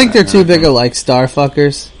I think they're too big of like star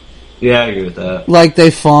fuckers. Yeah, I agree with that. Like they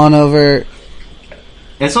fawn over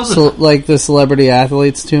It's also like the celebrity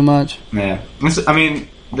athletes too much. yeah. I mean,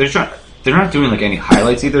 they're not doing like any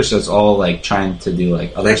highlights either, so it's all like trying to do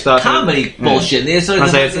like other stuff. Comedy Yeah. bullshit. They're sort I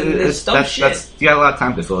of was saying, it's dumb shit. you got a lot of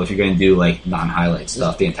time to fill if you're going to do like non-highlight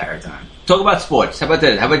stuff the entire time. Talk about sports. How about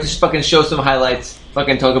that? How about just fucking show some highlights?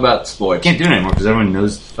 Fucking talk about sports. Can't do it anymore because everyone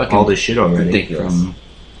knows Fucking all this shit already ridiculous.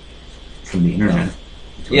 from the internet.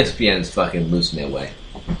 ESPN is fucking losing their way.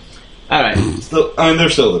 All right, Still, I mean, they're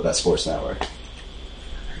still the best sports network.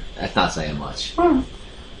 that's not saying much.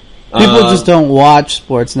 People just don't watch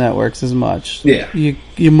sports networks as much. Yeah.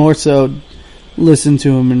 You more so listen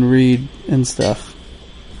to them and read and stuff.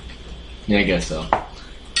 Yeah, I guess so. All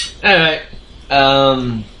right.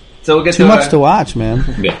 So we'll get Too to much to watch, man.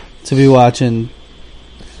 Yeah, To be watching.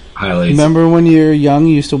 highlights. Remember when you were young,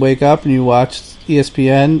 you used to wake up and you watched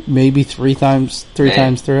ESPN maybe three times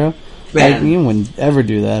through? Man. You wouldn't ever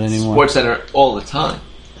do that anymore. Sports Center all the time.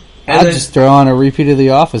 And I'd then, just throw on a repeat of The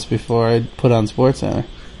Office before I'd put on SportsCenter.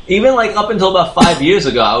 even like up until about 5 years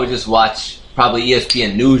ago, I would just watch probably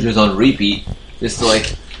ESPN News just on repeat, just to like,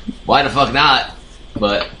 why the fuck not?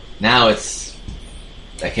 But now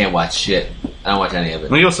I can't watch shit. I don't watch any of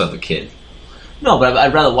it. Well, you also have a kid. No, but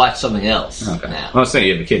I'd rather watch something else Okay. now. I was saying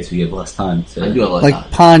you have a kid, so you have less time to. I do have less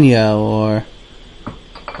Like time. Ponyo or...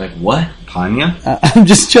 Like what? Panya? I'm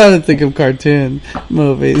just trying to think of cartoon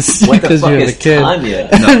movies What the because fuck you have is a kid. Tanya?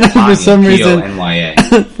 No, Panya. For some reason,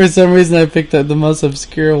 P-O-N-Y-A. for some reason, I picked up the most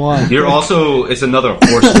obscure one. You're also it's another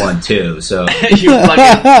horse one too. So You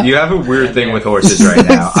fucking. you have a weird thing with horses right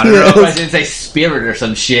now. I don't Yes. know. I didn't say Spirit or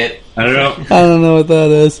some shit. I don't know. I don't know what that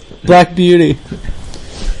is. Black Beauty.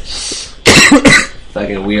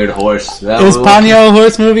 Fucking weird horse. Is Ponyo a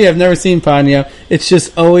horse movie? I've never seen Ponyo. It's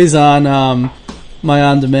just always on my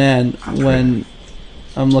on demand when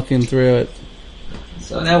I'm looking through it.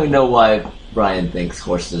 So now we know why Brian thinks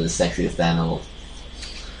horses are the sexiest animals.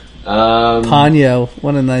 Ponyo.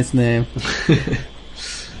 What a nice name.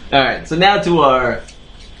 Alright, so now to our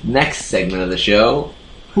next segment of the show.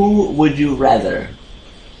 Who would you rather?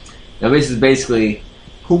 Now, this is basically,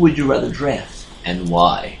 who would you rather draft and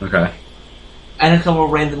why? Okay. And a couple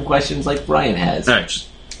of random questions like Brian has. All right.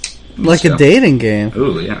 Like a dating game.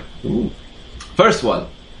 Ooh, yeah. Ooh. First one.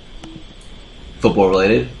 Football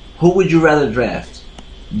related. Who would you rather draft?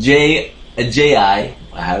 J.I.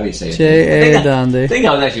 How do you say it? J.A. Dundee. I think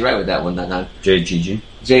I was actually right with that one that time. JGG.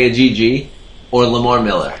 J.G.G. or Lamar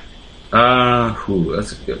Miller?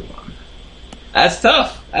 That's a good one. That's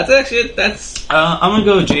tough. That's... I'm gonna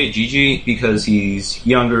go with JGG because he's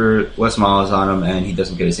younger, less miles on him, and he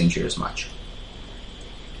doesn't get his injury as much.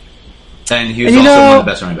 And he was also one of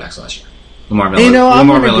the best running backs last year. Lamar Miller. I'm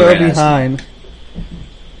going to go behind.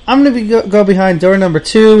 I'm going to go behind door number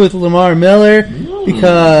 2 with Lamar Miller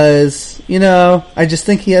because, I just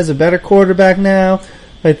think he has a better quarterback now.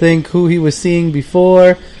 I think who he was seeing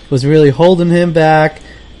before was really holding him back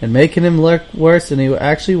and making him look worse than he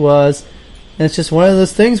actually was. And it's just one of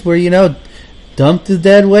those things where, dump the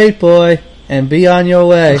dead weight, boy, and be on your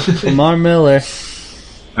way. Lamar Miller.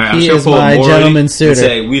 Right, he is my gentleman suitor.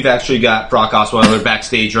 Say, we've actually got Brock Osweiler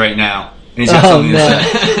backstage right now. And he's got something to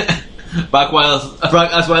say. Brock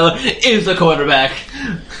Osweiler is the quarterback.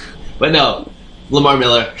 But no, Lamar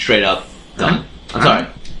Miller, straight up, done. I'm sorry.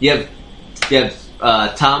 You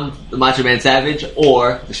have Tom the Macho Man Savage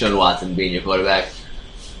or Deshaun Watson being your quarterback.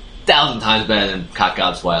 1,000 times better than Cock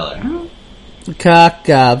Osweiler. Cock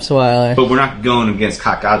Osweiler. But we're not going against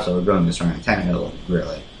Cock Osweiler. We're going against Ryan Tannehill,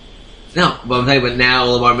 really. No, but I'm telling you, but now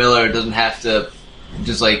Lamar Miller doesn't have to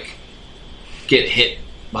just get hit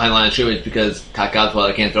behind the line of scrimmage because Cock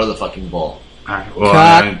Osweiler can't throw the fucking ball. Right, well,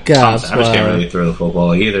 Tom Savage can't really throw the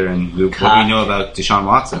football either, and what do we know about Deshaun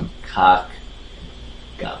Watson? Cock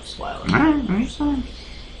Osweiler. Alright,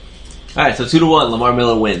 Alright, so 2-1, Lamar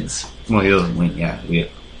Miller wins. Well, he doesn't win, yeah. No,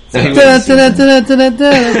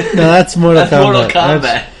 that's Mortal Kombat. Mortal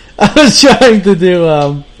Kombat. I was trying to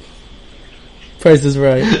do Price is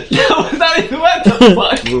Right. No, it's not even what the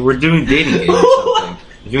fuck. We're doing dating games or something.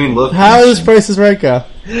 We're doing love. How does Price is Right go?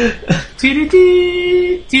 That's the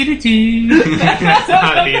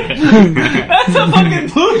fucking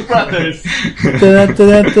Blues Brothers.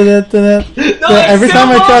 Every time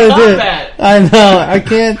I try to do it, I know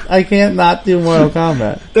I can't not do Mortal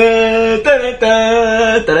Kombat.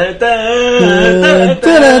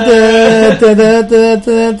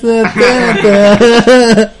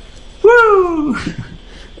 Woo!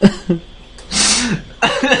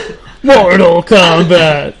 Mortal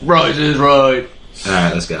Kombat. Right is right.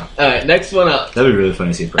 Alright, let's go. Alright, next one up. That'd be really fun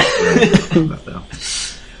to see Price is Right though.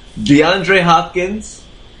 DeAndre Hopkins,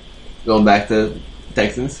 going back to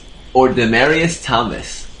Texans, or Demaryius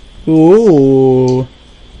Thomas? Ooh.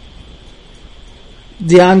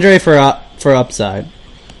 DeAndre for upside.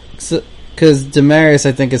 Because Demaryius,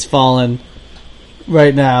 I think, has fallen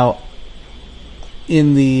right now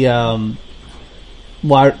in the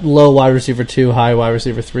low wide receiver 2, high wide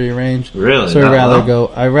receiver 3 range. Really? So I'd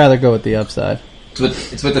rather go with the upside.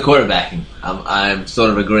 It's with the quarterbacking. I'm sort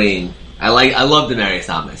of agreeing. I love Demaryius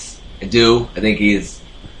Thomas. I do. I think he's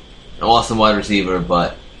an awesome wide receiver,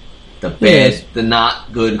 but the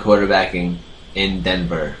not good quarterbacking in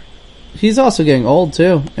Denver. He's also getting old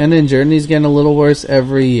too, and injured, and he's getting a little worse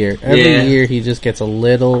every year. Every year he just gets a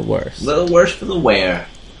little worse. A little worse for the wear.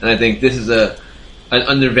 And I think this is an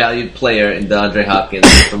undervalued player in DeAndre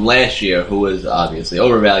Hopkins from last year, who was obviously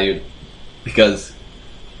overvalued because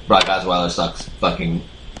Brock Osweiler sucks fucking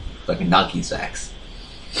donkey sacks.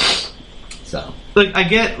 So, I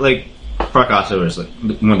get Brock Osweiler is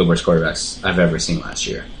one of the worst quarterbacks I've ever seen last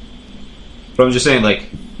year. But I'm just saying,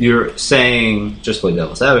 you're saying, just play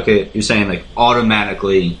devil's advocate, you're saying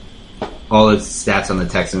automatically all the stats on the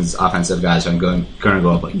Texans offensive guys are going to go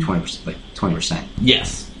up 20%.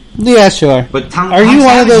 yes. Yeah, sure. But are you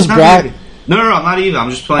one of those Brock? No, I'm not even. I'm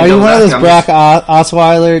just playing. Are you one of those Brock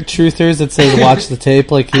Osweiler truthers that says watch the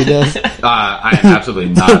tape like he does? I am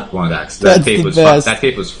absolutely not one of that. That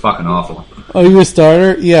tape was fucking awful. Oh, you a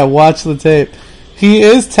starter? Yeah, watch the tape. He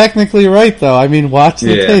is technically right, though. I mean, watch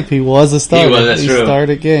the tape. He was a starter. He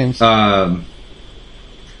started games. I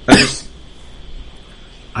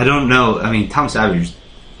don't know. I mean, Tom Savage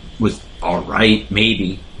was all right,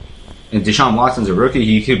 maybe. And Deshaun Watson's a rookie.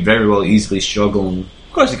 He could very well easily struggle.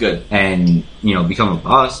 Of course he could. And, become a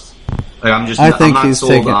bust. I'm not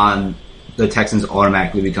sold on the Texans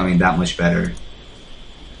automatically becoming that much better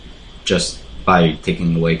just by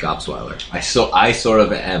taking away Osweiler. I sort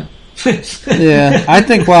of am. Yeah, I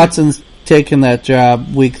think Watson's taking that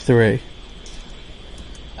job week 3.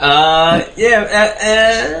 Around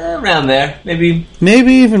there. Maybe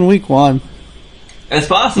even week 1. It's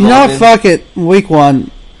possible. Fuck it. Week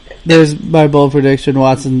 1. There's my bold prediction.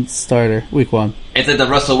 Watson starter week 1. It's like the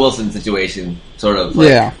Russell Wilson situation, sort of. Like,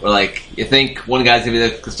 Yeah. Where, like, you think one guy's going to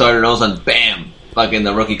be the starter, and all of a sudden, bam! Fucking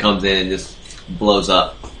the rookie comes in and just blows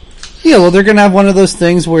up. Yeah, well, they're going to have one of those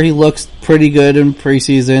things where he looks pretty good in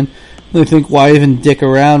preseason. They think, why even dick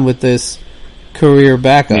around with this career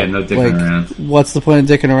backup? Yeah, no dicking around. What's the point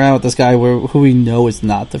of dicking around with this guy who we know is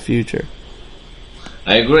not the future?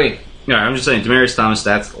 I agree. Yeah, I'm just saying, Demaryius Thomas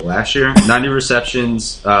stats last year, 90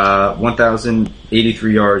 receptions,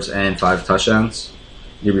 1,083 yards, and 5 touchdowns.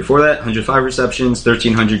 Year before that, 105 receptions,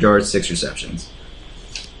 1,300 yards, 6 receptions.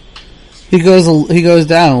 He goes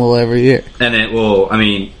down a little every year. And then,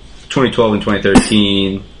 2012 and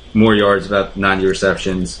 2013, more yards, about 90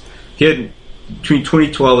 receptions. He had, between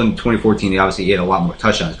 2012 and 2014, he had a lot more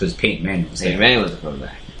touchdowns because Peyton Manning was there. Peyton Manning was the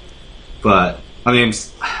quarterback. But, I'm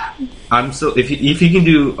still, if he can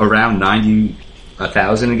do around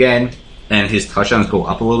 1,000 again, and his touchdowns go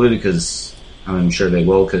up a little bit, because I'm sure they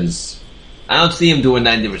will, because... I don't see him doing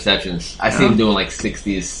 90 receptions. I see him doing like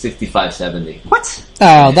 60s, 65, 70. What?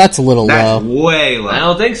 Oh, that's a little That's low. way low. I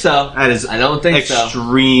don't think so. That is I don't think so.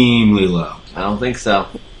 extremely low. I don't think so.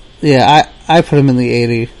 Yeah, I put him in the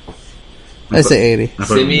 80. I say 80. I put him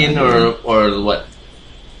Simeon in or what?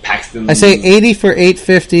 Paxton? I say 80 for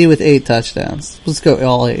 850 with 8 touchdowns. Let's go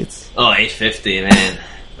all 8s. Oh, 850, man.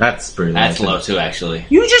 That's pretty low. That's low too, actually.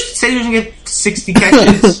 You just said you're going to get 60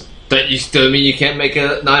 catches. But you still mean you can't make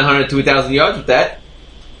a 900 to 1,000 yards with that?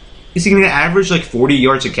 Is he going to average like 40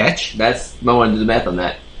 yards a catch? That's no one to do the math on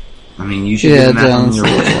that. I mean, you should Yeah, do the math on your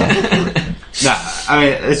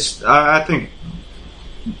Jones. I think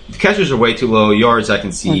the catches are way too low. Yards I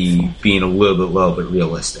can see being a little bit low, but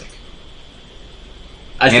realistic.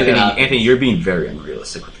 Anthony, you're being very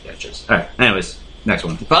unrealistic with the catches. All right. Anyways, next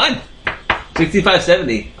one. Fine. 65,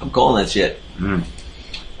 70. I'm calling that shit. Mm.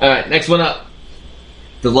 All right, next one up.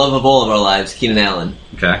 The love of all of our lives, Keenan Allen,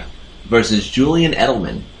 Okay. versus Julian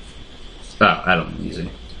Edelman. Oh, I don't know. Easy.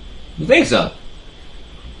 You think so?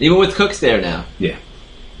 Even with Cooks there now. Yeah.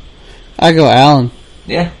 I go Allen.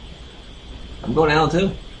 Yeah. I'm going Allen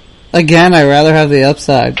too. Again, I'd rather have the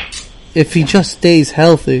upside. If he just stays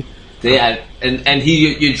healthy. Yeah, and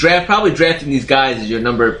you probably drafting these guys as your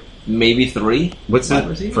number maybe 3. What's wide that?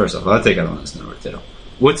 receiver? First off, I'll take Allen's number 2.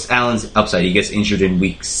 What's Allen's upside? He gets injured in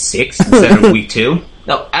week 6 instead of week 2?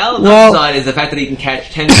 No, Allen's Well- upside is the fact that he can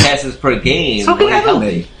catch 10 passes per game. So can when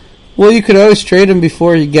Edelman. Well, you could always trade him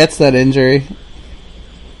before he gets that injury.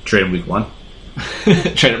 Trade him week 1.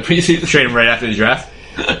 Trade him preseason. Trade him right after the draft.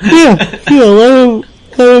 Yeah,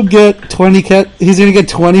 let him get 20 he's going to get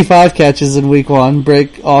 25 catches in week 1,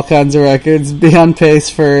 break all kinds of records, be on pace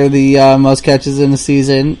for the most catches in a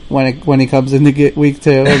season when he comes into week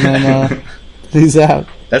 2, and then he's out.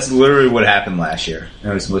 That's literally what happened last year.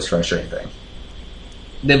 That was the most frustrating thing.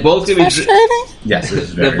 They're both going to be. Frustrating? Yes, it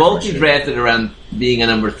was very They're both be frustrating. drafted around being a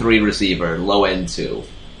number 3 receiver, low end 2.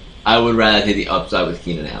 I would rather take the upside with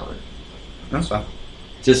Keenan Allen. That's fine.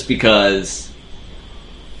 Just because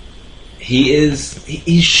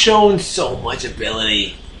he's shown so much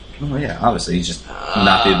ability. Oh, yeah, obviously, he's just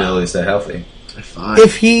not the ability to stay healthy. Fine.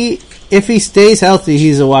 If he stays healthy,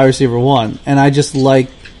 he's a wide receiver 1, and I just like.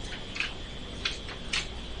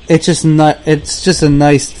 It's just a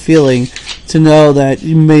nice feeling to know that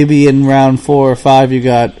maybe in round 4 or 5 you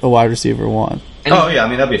got a wide receiver 1. And- Oh, yeah, I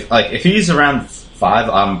mean, that'd be... Like, if he's around 5,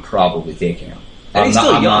 I'm probably taking him. And he's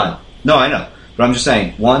still young. No, I know. But I'm just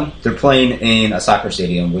saying, 1, they're playing in a soccer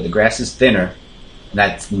stadium where the grass is thinner, and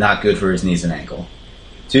that's not good for his knees and ankle.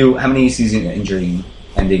 2, how many season-ending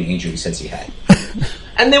injuries has he had?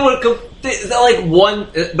 And it's not like one,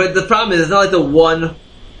 but the problem is it's not like the one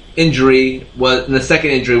injury was, and the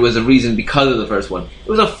second injury was a reason because of the first one. It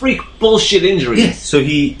was a freak bullshit injury. Yeah, so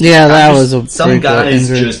he... Yeah, that was a Some freak guys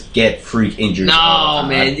injury. just get freak injuries all the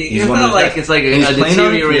No, time. man, He's it's one of not those like guys. it's like And a he's playing on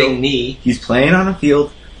a deteriorating field. knee. He's playing on a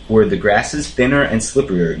field where the grass is thinner and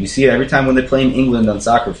slipperier. You see it every time when they play in England on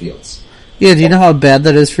soccer fields. Yeah, do you know how bad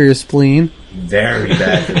that is for your spleen? Very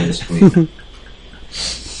bad for this spleen.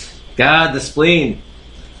 God, the spleen.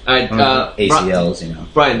 All right, ACLs, you know.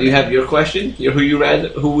 Brian, do you have your question? Who would you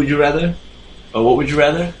rather? Or what would you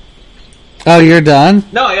rather? Oh, you're done?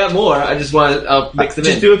 No, I got more. I just want to mix them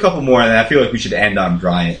Just in. do a couple more, and then I feel like we should end on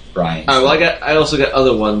Brian. All right, well, I also got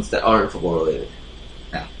other ones that aren't football related.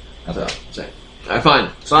 Yeah. So, all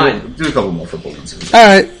right, fine. Do a couple more football ones. All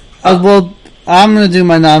right. Well, I'm going to do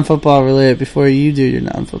my non-football related before you do your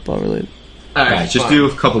non-football related. All right, Alright, just fine. do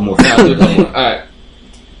a couple more. Yeah, I'll do a couple more. All right,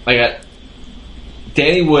 I got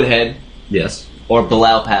Danny Woodhead Yes. or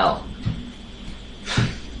Bilal Powell.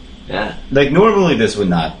 Yeah. Like, normally this would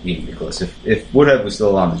not be close. If Woodhead was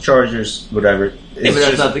still on the Chargers, whatever. Yeah, but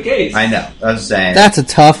that's not the case. I know. I was saying. That's a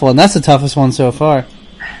tough one. That's the toughest one so far.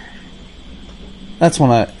 That's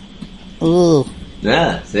one I... Ugh.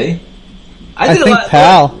 Yeah, see? I did think a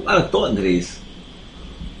Pal. lot of thought into these.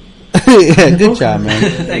 Yeah, good job, man.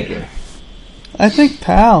 Thank you. I think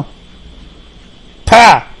Pal.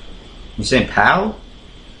 Pa! You saying Pal?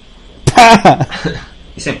 Pa!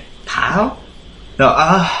 You saying Pal? No,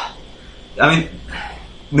 I mean,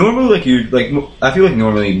 normally, I feel like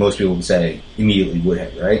normally most people would say immediately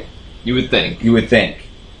Woodhead, right? You would think. You would think.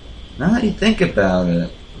 Now that you think about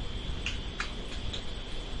it.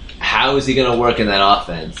 How is he going to work in that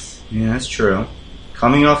offense? Yeah, that's true.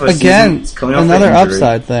 Coming off a Again, season, coming off another an injury.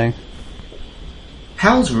 upside thing.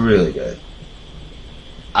 Pal's really good.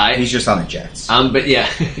 He's just on the Jets. But yeah.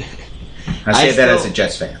 I say that as a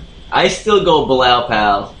Jets fan. I still go Bilal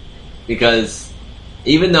Powell because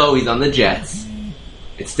even though he's on the Jets,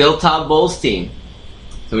 it's still Todd Bowles' team,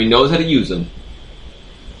 so he knows how to use them.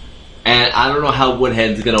 And I don't know how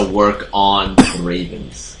Woodhead's going to work on the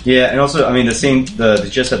Ravens. Yeah, and also, I mean, the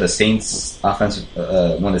Jets have the Saints offensive,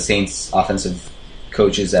 one of the Saints offensive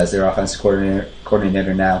coaches as their offensive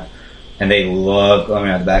coordinator now, and they love going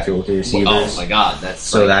out the backfield with the receivers. Oh my God, that's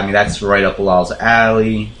so. I mean, that's right up Bilal's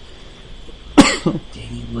alley.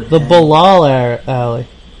 The Bilal Alley.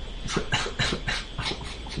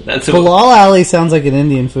 That's Bilal Alley sounds like an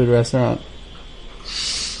Indian food restaurant.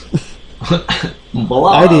 Bilal.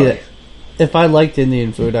 I'd eat it. If I liked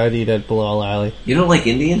Indian food, I'd eat at Bilal Alley. You don't like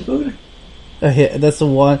Indian food? That's the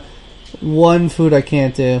one food I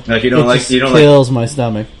can't do. Like you don't like kills my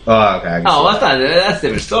stomach. Oh, okay. That's a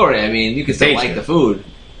different story. I mean, you can still like the food.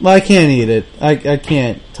 Well, I can't eat it. I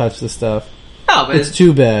can't touch the stuff. No, but it's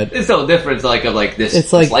too bad. It's no difference of this.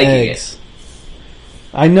 It's like liking eggs.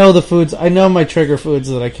 I know the foods. I know my trigger foods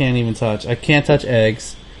that I can't even touch. I can't touch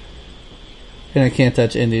eggs, and I can't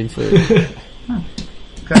touch Indian food.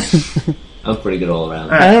 I'm pretty good all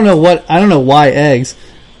around. I don't know why eggs.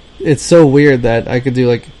 It's so weird that I could do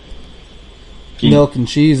like milk and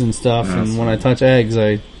cheese and stuff, and when I touch eggs,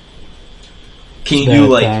 Can you do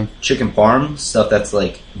like chicken parm stuff that's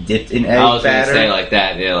like dipped in egg batter? I was going to say like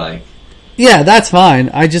that. Yeah, like. Yeah, that's fine.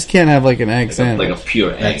 I just can't have like an egg sandwich. Like a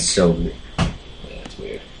pure egg. That's so weird. Yeah, it's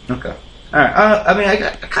weird. Okay. Alright, I mean,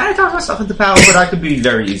 I kind of talk myself into Powell, but I could be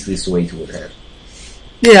very easily swayed to Woodhead.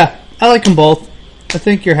 Yeah, I like them both. I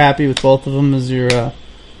think you're happy with both of them as your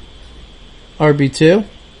RB2?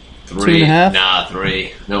 3. 2.5? Nah,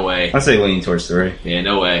 3. No way. I'd say leaning towards 3. Yeah,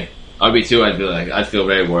 no way. RB2, I'd feel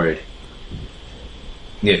very worried.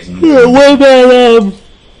 Yeah. What about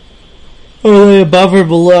are they above or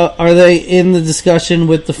below? Are they in the discussion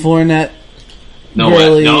with the Fournette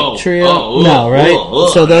Gurley trio? No,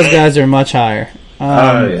 right? So those guys are much higher.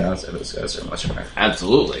 Yeah, I'd say those guys are much higher.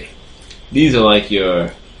 Absolutely. These are like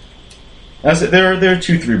your... They're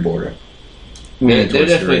 2-3 border. They're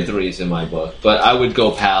definitely 3s in my book. But I would go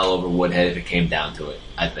Powell over Woodhead if it came down to it,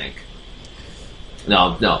 I think.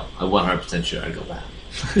 No, I'm 100% sure I'd go Powell.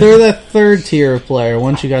 They're the third tier of player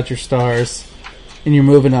once you got your stars. And you're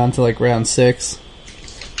moving on to like round 6.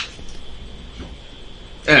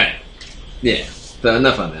 Alright. Yeah. So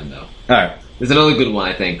enough on them though. Alright. There's another good one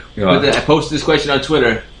I think. I posted this question on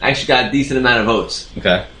Twitter. I actually got a decent amount of votes.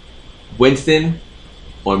 Okay. Winston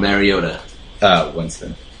or Mariota?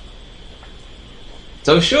 Winston.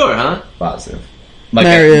 So sure, huh? Positive.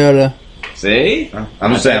 Mariota. See?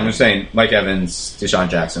 I'm just saying Mike Evans,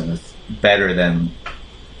 Deshaun Jackson is better than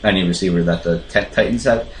any receiver that the Titans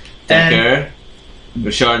have. Decker.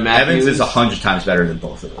 Rashard Matthews. Evans is 100 times better than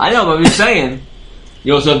both of them. I know, but I'm just saying.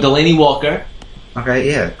 You also have Delaney Walker. Okay,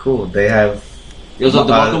 yeah, cool. They have... You also have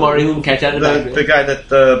DeMarco Murray who can catch out of the guy that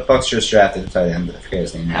the Bucks just drafted, the tight end, I forget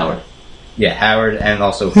his name. Howard. Yeah, Howard, and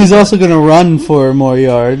also... He's also going to run for more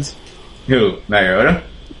yards. Who? Mariota?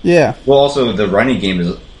 Yeah. Well, also, the running game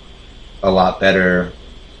is a lot better,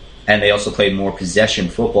 and they also play more possession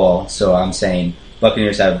football, so I'm saying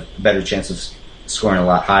Buccaneers have a better chance of scoring a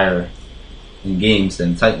lot higher in games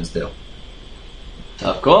than the Titans do.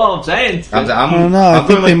 Tough call, I'm saying. I don't know. I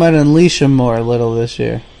think they might unleash him more a little this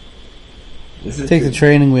year. Take the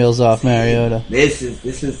training wheels off Mariota. This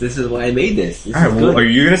is why I made this. All right, well, are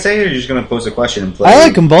you going to say it, or are you just going to pose a question and play? I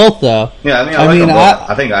like them both, though. Yeah, I like them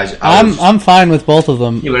both. I'm fine with both of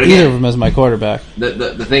them. Either of them as my quarterback.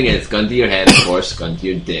 The thing is, gun to your head, of course, gun to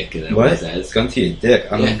your dick. And what? Says. Gun to your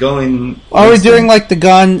dick. I'm going... Are we doing like the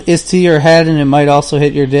gun is to your head and it might also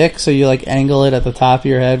hit your dick, so you like angle it at the top of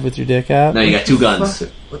your head with your dick out? No, you got 2 guns.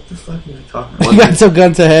 What the fuck are you talking about? You got 2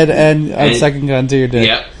 guns to head and a second gun to your dick.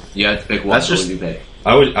 Yep. You have to pick one. That's just,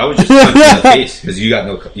 I would just punch you in the face because you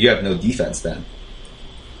have no defense then.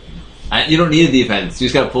 You don't need a defense. You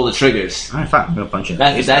just got to pull the triggers. All right, fine. I'm gonna punch you in the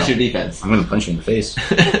face. That's your defense. I'm gonna punch you in the face.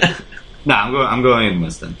 I'm going in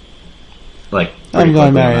Winston. Like I'm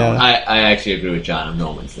going Mariota. I actually agree with John. I'm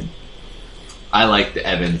going Winston. I like the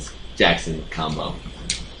Evans Jackson combo.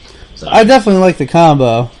 So I definitely like the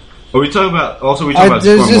combo. Are we talking about scoring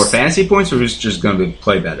more fantasy points, or is just going to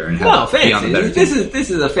play better and be on the better team? This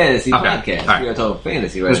is a fantasy podcast. Right. We're going to talk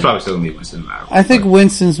fantasy, right? There's probably still going to be Winston. I think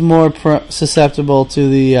Winston's more susceptible to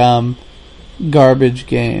the garbage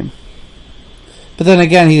game, but then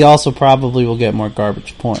again, he also probably will get more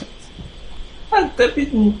garbage points. Why do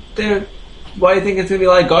you think it's going to be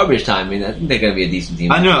like garbage time? I mean, I think they're going to be a decent team.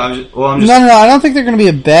 I know. I'm just. No. I don't think they're going to be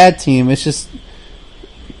a bad team. It's just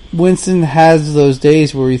Winston has those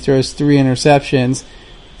days where he throws 3 interceptions,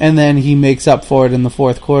 and then he makes up for it in the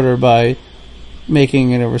fourth quarter by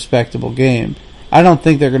making it a respectable game. I don't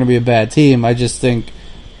think they're going to be a bad team. I just think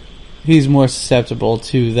he's more susceptible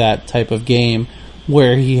to that type of game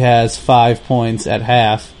where he has 5 points at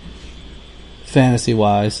half,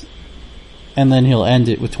 fantasy-wise, and then he'll end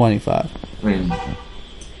it with 25. I mean,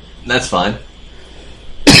 that's fine.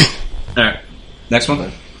 Alright. Next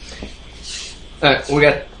one. Alright, we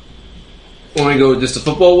got... Want to go just the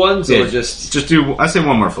football ones, or just do? I say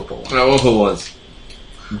one more football one. Alright, one football ones.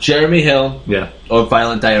 Jeremy Hill, or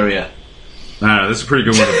violent diarrhea. I don't know. This is a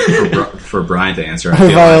pretty good one for Brian to answer.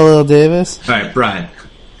 Viola Davis. All right, Brian.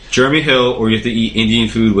 Jeremy Hill, or you have to eat Indian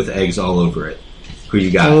food with eggs all over it. Who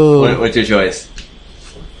you got? What's your choice?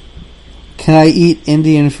 Can I eat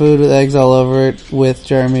Indian food with eggs all over it with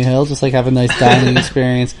Jeremy Hill? Just like have a nice dining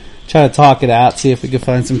experience. Try to talk it out, see if we can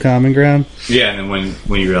find some common ground. Yeah, and then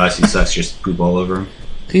when you realize he sucks, just poop all over him.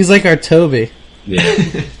 He's like our Toby. Yeah.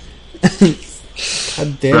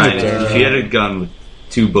 God damn Brian, it, if you had a gun with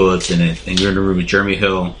 2 bullets in it, and you're in a room with Jeremy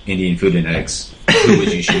Hill, Indian food, and eggs, who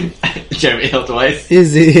would you shoot? Jeremy Hill twice?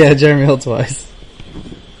 Yeah, Jeremy Hill twice.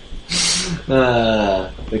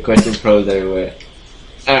 The question pros everywhere.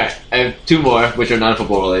 Alright, I have 2 more, which are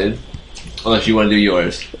non-football related. Unless you want to do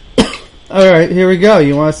yours. Alright, here we go.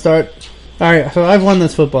 You want to start? Alright, so I've one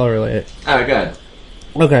that's football related. Alright, go ahead.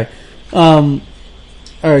 Okay.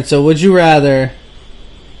 Alright, so would you rather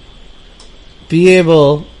be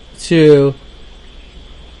able to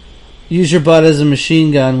use your butt as a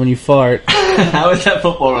machine gun when you fart? How is that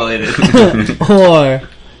football related? Or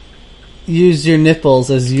use your nipples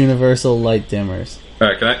as universal light dimmers?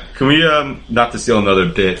 Alright, can we, not to steal another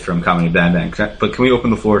bit from Comedy Bang Bang, but can we open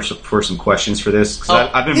the floor for some questions for this? Cause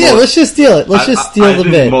I've been let's just steal it. Let's just steal the bit.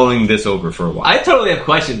 I've been mulling this over for a while. I totally have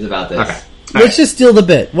questions about this. Okay. Let's just steal the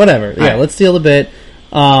bit. Whatever. Yeah, let's steal the bit.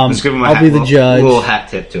 Let's give him I'll be the judge. A little hat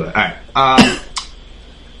tip to it. Alright.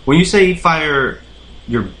 When you say fire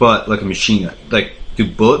your butt like a machine gun, like, do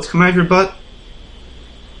bullets come out of your butt?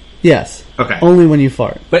 Yes. Okay. Only when you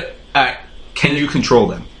fart. But, alright. Can you control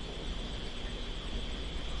them?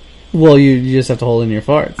 Well, you just have to hold in your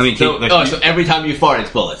farts. I mean, so every time you fart, it's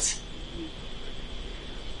bullets.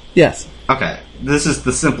 Yes. Okay. This is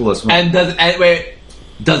the simplest one. And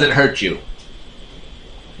does it hurt you?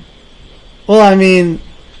 Well, I mean,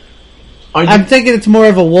 I'm thinking it's more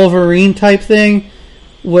of a Wolverine type thing,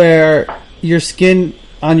 where your skin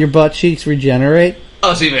on your butt cheeks regenerate.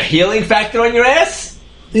 Oh, so you have a healing factor on your ass?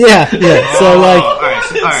 Yeah. So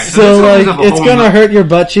it's gonna hurt your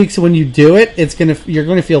butt cheeks when you do it. You're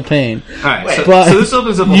gonna feel pain. All right, so this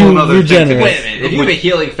opens up a whole other thing. Wait a minute. If you have a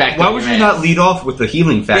healing factor, why would you not lead off with the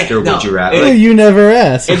healing factor? Would you rather? You never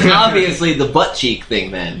asked. It's obviously the butt cheek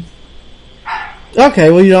thing, then. Okay,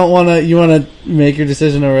 well, you don't want to. You want to make your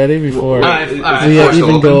decision already before we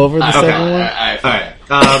even go over the second one. All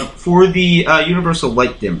right. For the universal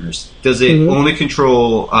light dimmers, does it only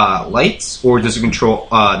control lights, or does it control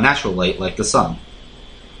natural light like the sun?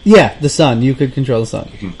 Yeah, the sun. You could control the sun.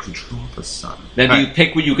 You can control the sun. Then do you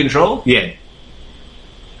pick what you control? Yeah.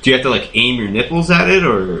 Do you have to aim your nipples at it,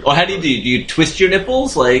 or how do you do? Do you twist your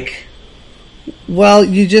nipples Well,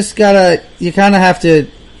 you just gotta. You kind of have to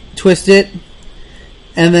twist it.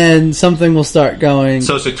 And then something will start going.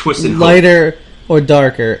 So it's a twisted lighter or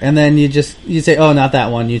darker, and then you say, "Oh, not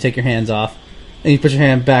that one." You take your hands off, and you put your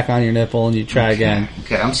hand back on your nipple, and you try again.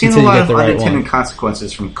 Okay, I'm seeing a lot of unintended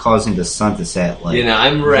consequences from causing the sun to set.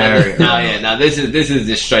 I'm ready. Now this is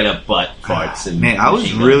just straight up butt farts. Man, I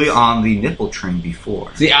was really on the nipple train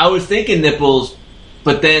before. See, I was thinking nipples.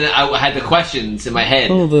 But then I had the questions in my head.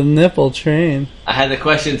 Oh, the nipple train. I had the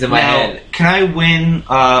questions in my head. Can I win?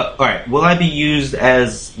 Alright, will I be used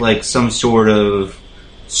as, some sort of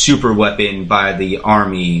super weapon by the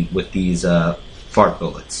army with these fart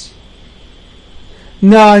bullets?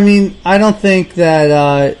 No, I mean, I don't think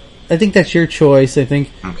that. I think that's your choice. I think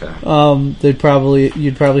Okay. you'd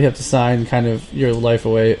probably have to sign kind of your life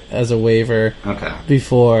away as a waiver Okay.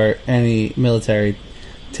 before any military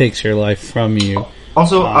takes your life from you.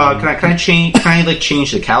 Also, can I change? Can I like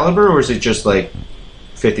change the caliber, or is it just like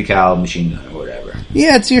 50 cal machine gun or whatever?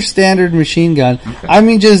 Yeah, it's your standard machine gun. Okay. I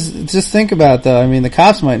mean, just think about it, though. I mean, the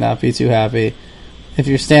cops might not be too happy if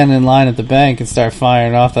you're standing in line at the bank and start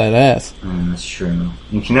firing off that ass. That's true.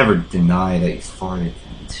 You can never deny that you farted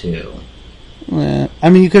too. Yeah. I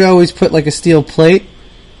mean, you could always put like a steel plate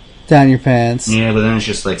down your pants. Yeah, but then it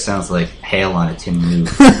just like sounds like hail on a tin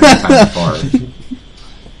roof every time you fart.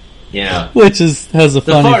 Yeah. Which has a The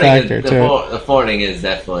funny farting, factor, too. the farting is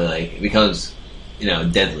definitely like, it becomes,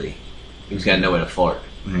 deadly. You just gotta know where to fart,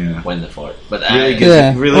 Yeah. when to fart. But Really I, good.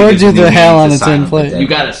 Yeah. Really Or good do the meaning hail to on a tin Silent but plate.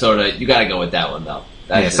 Deadly. you gotta go with that one though.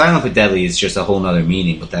 That's Yeah, just- silent but deadly is just a whole nother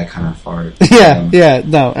meaning with that kind of fart. Yeah,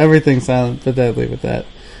 no, everything's silent but deadly with that.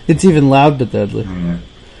 It's even loud but deadly. Yeah.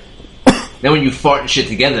 Then when you fart and shit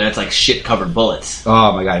together, that's like shit covered bullets.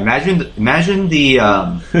 Oh my god! Imagine the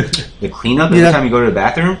the cleanup every Yeah. time you go to the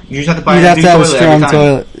bathroom. You just have to buy You'd a have new to have a toilet strong every time.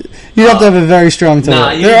 toilet. You'd have to have a very strong toilet.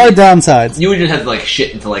 Nah, you- there are downsides. You would just have to like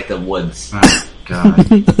shit into like the woods. Oh god!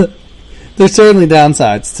 There's certainly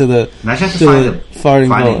downsides to the Imagine having to to the farting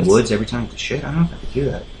finding bullets. woods every time to shit. I don't know if I could do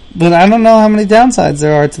that. But I don't know how many downsides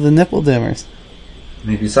there are to the nipple dimmers. I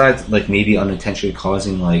mean, besides like maybe unintentionally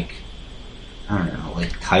causing like I don't know,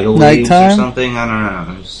 like tidal waves or Nighttime? something. I don't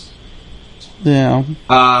know. Just, Yeah.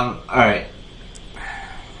 all right.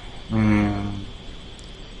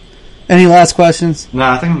 Any last questions, No,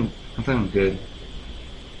 I think I'm good.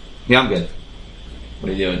 Yeah, I'm good. What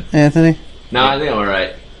are you doing? Anthony? No, I think I'm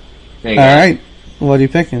alright. All right. What are you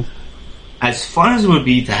picking? As fun as it would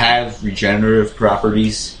be to have regenerative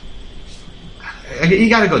properties, you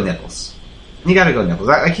gotta go nipples. You gotta go nipples.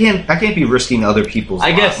 I can't be risking other people's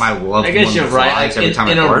I guess my loved I guess ones' you're right. lives Like, every time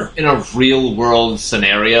in I fart. a real world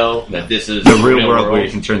scenario, that this is The real world where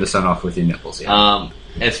you can turn the sun off with your nipples. Yeah.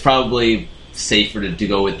 it's probably safer to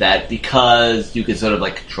go with that because you can sort of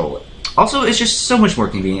like control it. Also, it's just so much more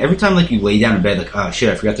convenient. Every time like you lay down in bed, like oh shit,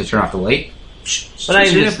 I forgot to turn off the light. But not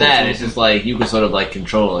even just that. It's just like you can sort of like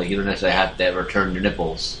control it. Like you don't necessarily have to ever turn your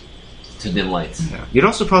nipples to dim lights. Yeah. You'd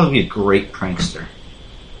also probably be a great prankster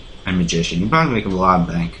and magician. You'd probably make a lot of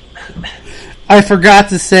bank. I forgot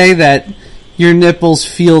to say that your nipples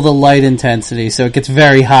feel the light intensity, so it gets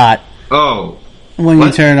very hot Oh, when you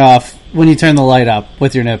What? turn the light up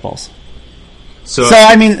with your nipples. so,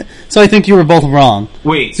 So I think you were both wrong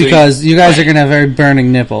wait, so because you guys are gonna have very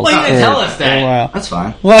burning nipples. Well, you didn't for tell us that. a while. that's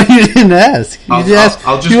fine. Well, you didn't ask.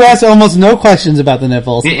 You asked almost no questions about the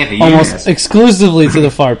nipples. Yeah, Anthony, you almost asked. exclusively to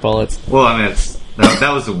the fart bullets. Well, I mean,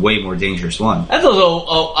 that was a way more dangerous one. That's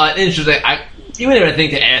also interesting. You would never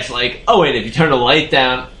think to ask like, oh wait, if you turn the light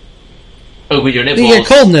down, with your nipples. You get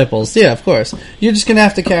cold nipples, yeah, of course. You're just gonna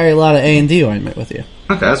have to carry a lot of A&D ointment with you.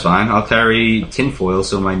 Okay, that's fine. I'll carry tinfoil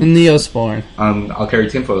so my Neosporin. I'll carry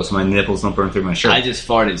tinfoil so my nipples don't burn through my shirt. I just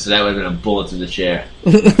farted, so that would have been a bullet to the chair.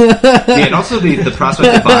 Yeah, and also the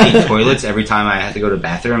prospect of buying toilets every time I have to go to the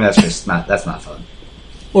bathroom, that's not fun.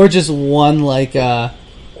 Or just one like I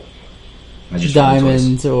just found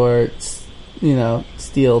diamond or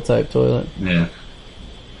steel type toilet. toys. Yeah.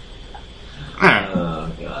 Alright.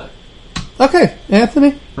 Oh god. Okay,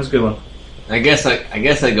 Anthony. That's a good one. I guess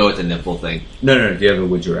I go with the nipple thing. No. Do you have a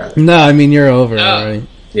would you rather? No, I mean you're over No. already.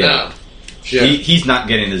 Yeah. No. Sure. He's not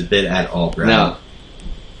getting his bid at all, Brad. No.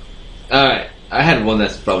 Alright. I had one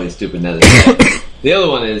that's probably stupid now. The other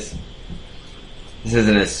one is... This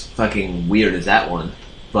isn't as fucking weird as that one.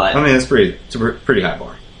 But... I mean, it's a pretty high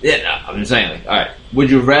bar. Yeah, no, I'm just saying, like, alright. Would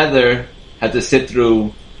you rather have to sit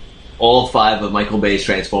through all 5 of Michael Bay's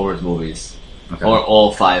Transformers movies? Okay. Or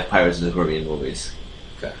all 5 Pirates of the Caribbean movies?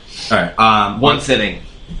 Okay. Alright. One sitting.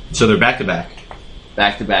 So they're back to back.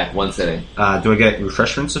 Back to back, one sitting. Do I get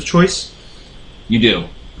refreshments of choice? You do.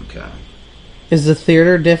 Okay. Is the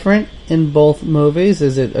theater different in both movies?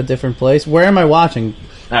 Is it a different place? Where am I watching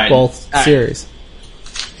Alright. both Alright. series?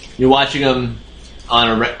 You're watching them on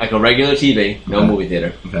a regular TV, no Okay. movie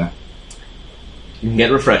theater. Okay. You can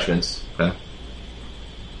get refreshments. Okay.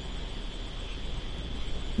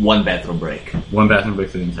 One bathroom break. One bathroom break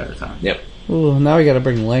for the entire time. Yep. Ooh, now we got to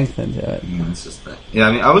bring length into it. Yeah, it's just that. Yeah,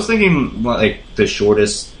 I mean, I was thinking like the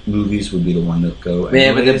shortest movies would be the one that go. Yeah, but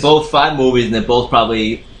they're anyways. both 5 movies, and they're both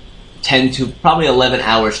probably 10 to probably 11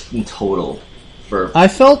 hours in total. For I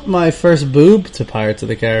felt my first boob to Pirates of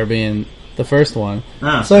the Caribbean, the first one.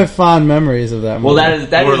 Ah. So I have fond memories of that movie. well,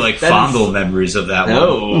 that or is like that fondle is- memories of that one.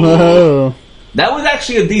 No. Oh. That was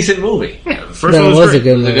actually a decent movie. Yeah, the first That one was was a great.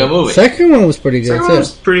 good was a movie. good movie. Second one was pretty good Second too. one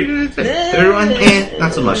was pretty good. Third one,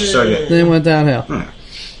 not so much. So good. Then it went downhill.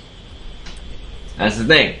 That's the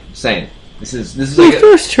thing. I'm saying this is The like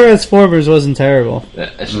first Transformers wasn't terrible.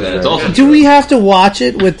 that's very also good. Do we have to watch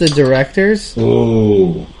it with the directors?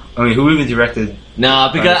 Ooh. I mean, who even directed? No,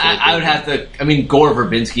 because I would have to. I mean, Gore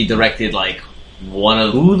Verbinski directed like one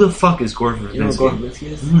of. Who the fuck is Gore Verbinski? You know who Gore Verbinski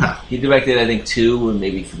is? No. He directed, I think, 2 and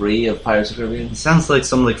maybe 3 of Pirates of the It Caribbean. sounds like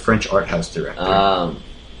some French art house director.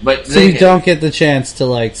 But So you don't get the chance to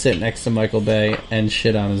like sit next to Michael Bay and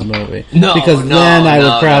shit on his movie. No, because no, then I no,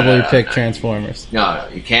 would probably no, no, pick no. Transformers. No,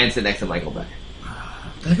 you can't sit next to Michael Bay.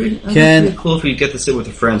 That'd be Can- pretty cool if we get to sit with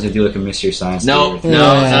your friends and do like a Mystery Science. No, Theater.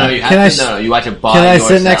 no, you Can I have s- to. No, you watch it by Can I yourself.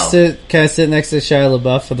 sit next to Can I sit next to Shia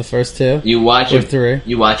LaBeouf for the first two? You watch or it. 3?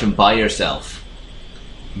 You watch him by yourself.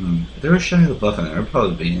 If there was Shia LaBeouf in there, I'd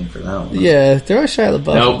probably be in for that one. Yeah, throw Shia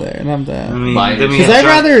LaBeouf Nope. in there, and I'm I down. mean, By- then we Because have I'd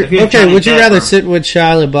John- rather. if you have Okay, Johnny would you Depp rather or- sit with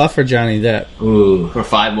Shia LaBeouf or Johnny Depp? Ooh, For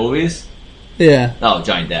 5 movies? Yeah, Oh,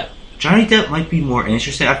 Johnny Depp. Johnny Depp might be more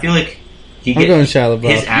interesting. I feel like he I'm going Shia LaBeouf.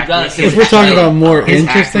 his gotta acting. see If we're talking about more his acting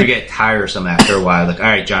interesting, get tiresome after a while. Like, all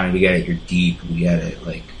right, Johnny, we get it. You're deep. We get it.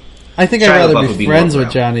 Like, I think Shia I'd LaBeouf rather would be be friends more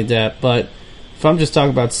with around. Johnny Depp. But if I'm just talking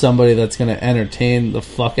about somebody that's going to entertain the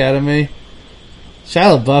fuck out of me,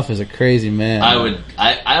 Shia LaBeouf is a crazy man. I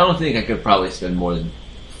don't think I could probably spend more than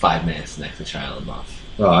 5 minutes next to Shia LaBeouf.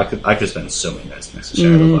 well, I could spend so many minutes next to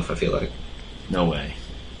Shia Mhm. LaBeouf. I feel like. No way.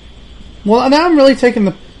 Well, now I'm really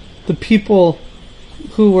taking the people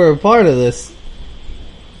who were a part of this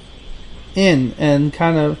in and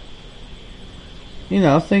kind of,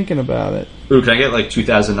 thinking about it. Ooh, can I get like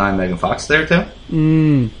 2009 Megan Fox there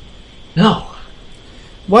too? No.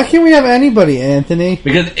 Why can't we have anybody, Anthony?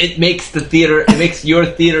 Because it makes it makes your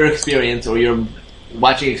theater experience or your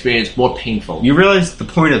watching experience more painful. You realize the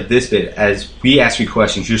point of this bit, as we ask you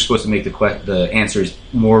questions, you're supposed to make the answers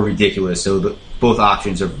more ridiculous, so both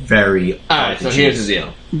options are very. Alright, so here's the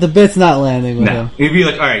deal. The bit's not landing with No, him. it'd be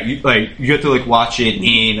like, all right, you have to like watch it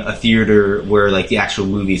in a theater where like the actual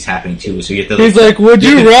movie's happening too. So you have to. He's like, would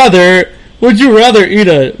you rather eat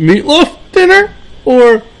a meatloaf dinner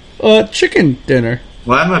or a chicken dinner?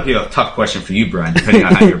 Well, that might be a tough question for you, Brian, depending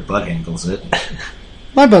on how your butt handles it.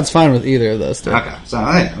 My butt's fine with either of those two. Okay, so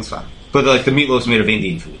yeah, that's fine. But like the meatloaf's made of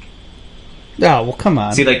Indian food. Oh, well, come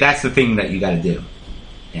on. See, like that's the thing that you got to do,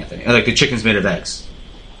 Anthony. Like the chicken's made of eggs.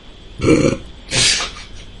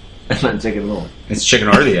 That's not chicken roll. It's chicken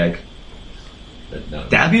or the egg. But no.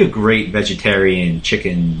 That'd be a great vegetarian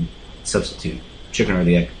chicken substitute. Chicken or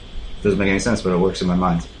the egg. Doesn't make any sense, but it works in my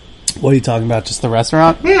mind. What are you talking about? Just the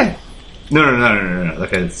restaurant? Yeah. No.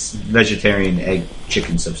 Like a vegetarian egg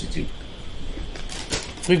chicken substitute.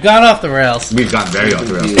 We've gone off the rails. We've gone very off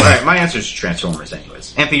the rails. All right, my answer is Transformers,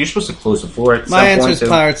 anyways. Anthony, you're supposed to close the floor at My some answer point. is too.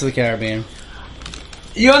 Pirates of the Caribbean.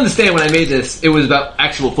 You understand when I made this, it was about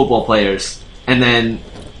actual football players, and then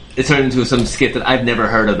it turned into some skit that I've never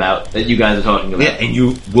heard about that you guys are talking about. Yeah, and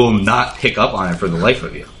you will not pick up on it for the life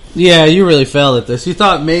of you. Yeah, you really failed at this. You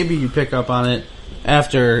thought maybe you'd pick up on it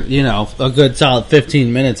after, a good solid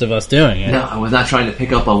 15 minutes of us doing it. No, I was not trying to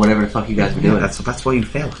pick up on whatever the fuck you guys were doing. That's why you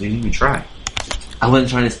failed. You didn't even try. I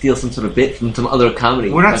wasn't trying to steal some sort of bit from some other comedy.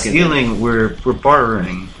 We're not fucking- stealing. We're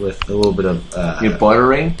bartering with a little bit of. You're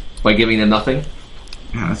bartering by giving them nothing.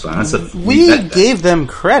 Yeah, that's fine. That's a We bet that. gave them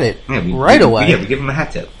credit Yeah, right away. Yeah, we give them a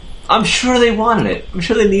hat tip. I'm sure they wanted it. I'm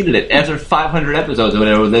sure they needed it after 500 episodes or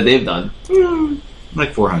whatever that they've done.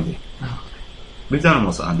 Like 400. We've done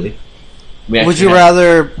almost 100. We actually Would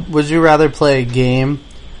you had- rather play a game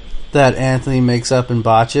that Anthony makes up and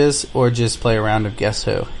botches, or just play a round of Guess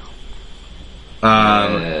Who?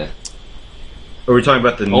 Are we talking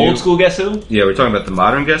about the new old school Guess Who? Yeah, we're talking about the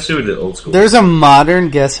modern Guess Who or the old school? There's a modern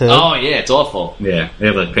Guess Who. Oh yeah, it's awful. Yeah, they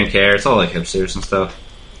have like pink hair. It's all like hipsters and stuff.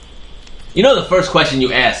 You know the first question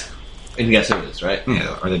you ask in Guess Who is, right?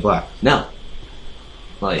 Yeah, are they black? No.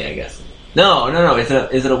 Well, yeah, I guess. No.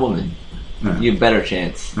 Is it a woman? No. You have a better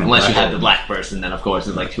chance. Yeah, Unless you black have the black person, then of course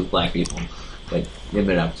it's like 2 black people. But you have a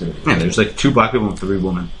better opportunity. Yeah, there's like 2 black people and 3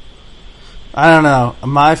 women. I don't know.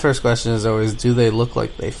 My first question is always, do they look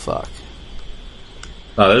like they fuck?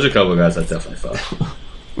 Oh, there's a couple of guys that definitely fuck.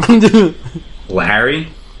 Larry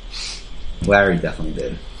definitely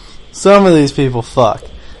did. Some of these people fuck.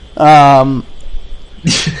 Some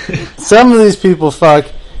of these people fuck,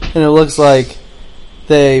 and it looks like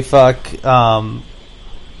they fuck a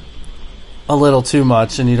little too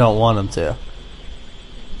much, and you don't want them to. A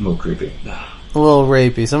little creepy. A little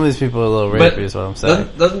rapey. Some of these people are a little But rapey, is what I'm saying.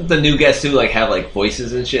 Doesn't the new Guess Who like have like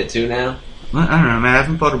voices and shit too now? I don't know, man. I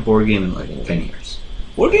haven't bought a board game in like 10 years.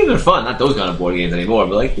 Board games are fun. Not those kind of board games anymore,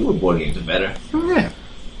 but like newer board games are better. Oh, yeah.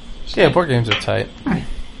 Yeah, board games are tight.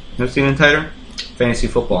 No even tighter? Fantasy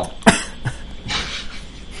football.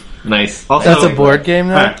 Nice. Also, That's a board game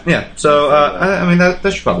now? Alright, yeah. So, I mean, that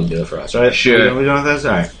should probably do it for us, right? Sure. We done with this?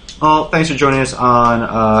 Alright. Well, thanks for joining us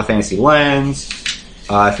on Fantasy Lens.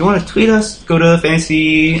 If you want to tweet us, go to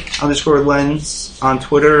fantasy_lens on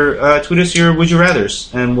Twitter. Tweet us your Would You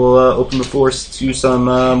Rathers, and we'll open the floors to some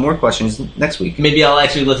more questions next week. Maybe I'll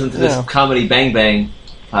actually listen to this Comedy Bang Bang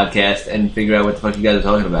podcast and figure out what the fuck you guys are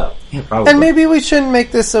talking about. Yeah, probably. And maybe we shouldn't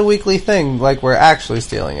make this a weekly thing, like we're actually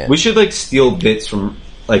stealing it. We should, like, steal bits from,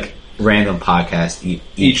 like, random podcasts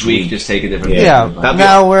Each week, just take a different. Yeah, That'd be-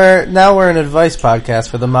 now we're an advice podcast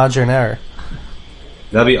for the modern era.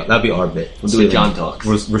 That'd be our bit. We'll do a John Talks.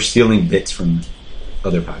 We're stealing bits from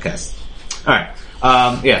other podcasts. All right.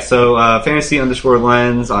 So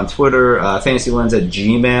fantasy_lens on Twitter, fantasylens at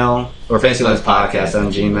Gmail, or fantasylens podcast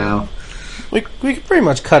on Gmail. We could pretty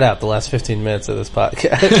much cut out the last 15 minutes of this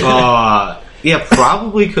podcast. Yeah,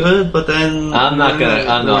 probably could, but then I'm not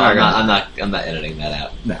editing that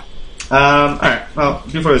out. No. All right. Well,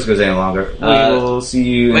 before this goes any longer, we will see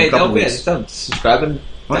you in a couple weeks. Subscribe and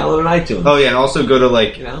download on iTunes. Oh yeah, and also go to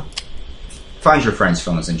You know. find your friends'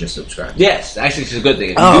 phones and just subscribe. Yes, actually, it's a good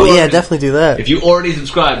thing. If you Oh do yeah, already- definitely do that. If you already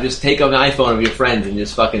subscribe, just take up an iPhone of your friends and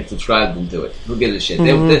just fucking subscribe them to it. Who gives a shit?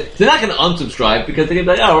 They're not going to unsubscribe because they're going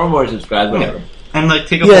to be like, oh, we're more subscribed, whatever. And like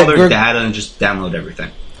take up Yeah, all their data and just download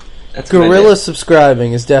everything. That's a good Gorilla idea.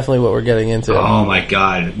 subscribing is definitely what we're getting into. Oh my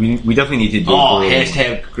god, we definitely need to do. Oh, a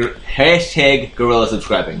hashtag gorilla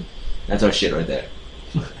subscribing. That's our shit right there.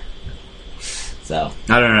 So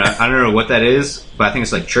I don't know what that is, but I think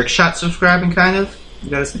it's like trick shot subscribing, kind of. You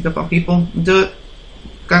gotta sneak up on people and do it,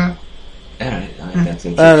 kind of. alright, that's I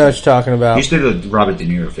don't know what you're talking about. You should do the Robert De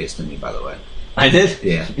Niro face to me, by the way. I did?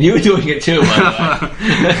 Yeah. You were doing it too, by the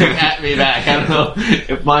way. At me back. I don't know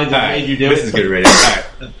if mine just made you do This it. is good radio. Alright.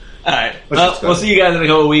 Alright. Let's Well, just go. we'll see you guys in a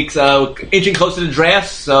couple of weeks. Inching closer to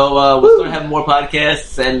drafts, so we'll start having more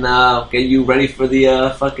podcasts and get you ready for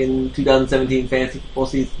the fucking 2017 fantasy football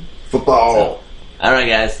season. Football. Alright,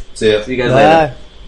 guys. See ya. See you guys later. Bye.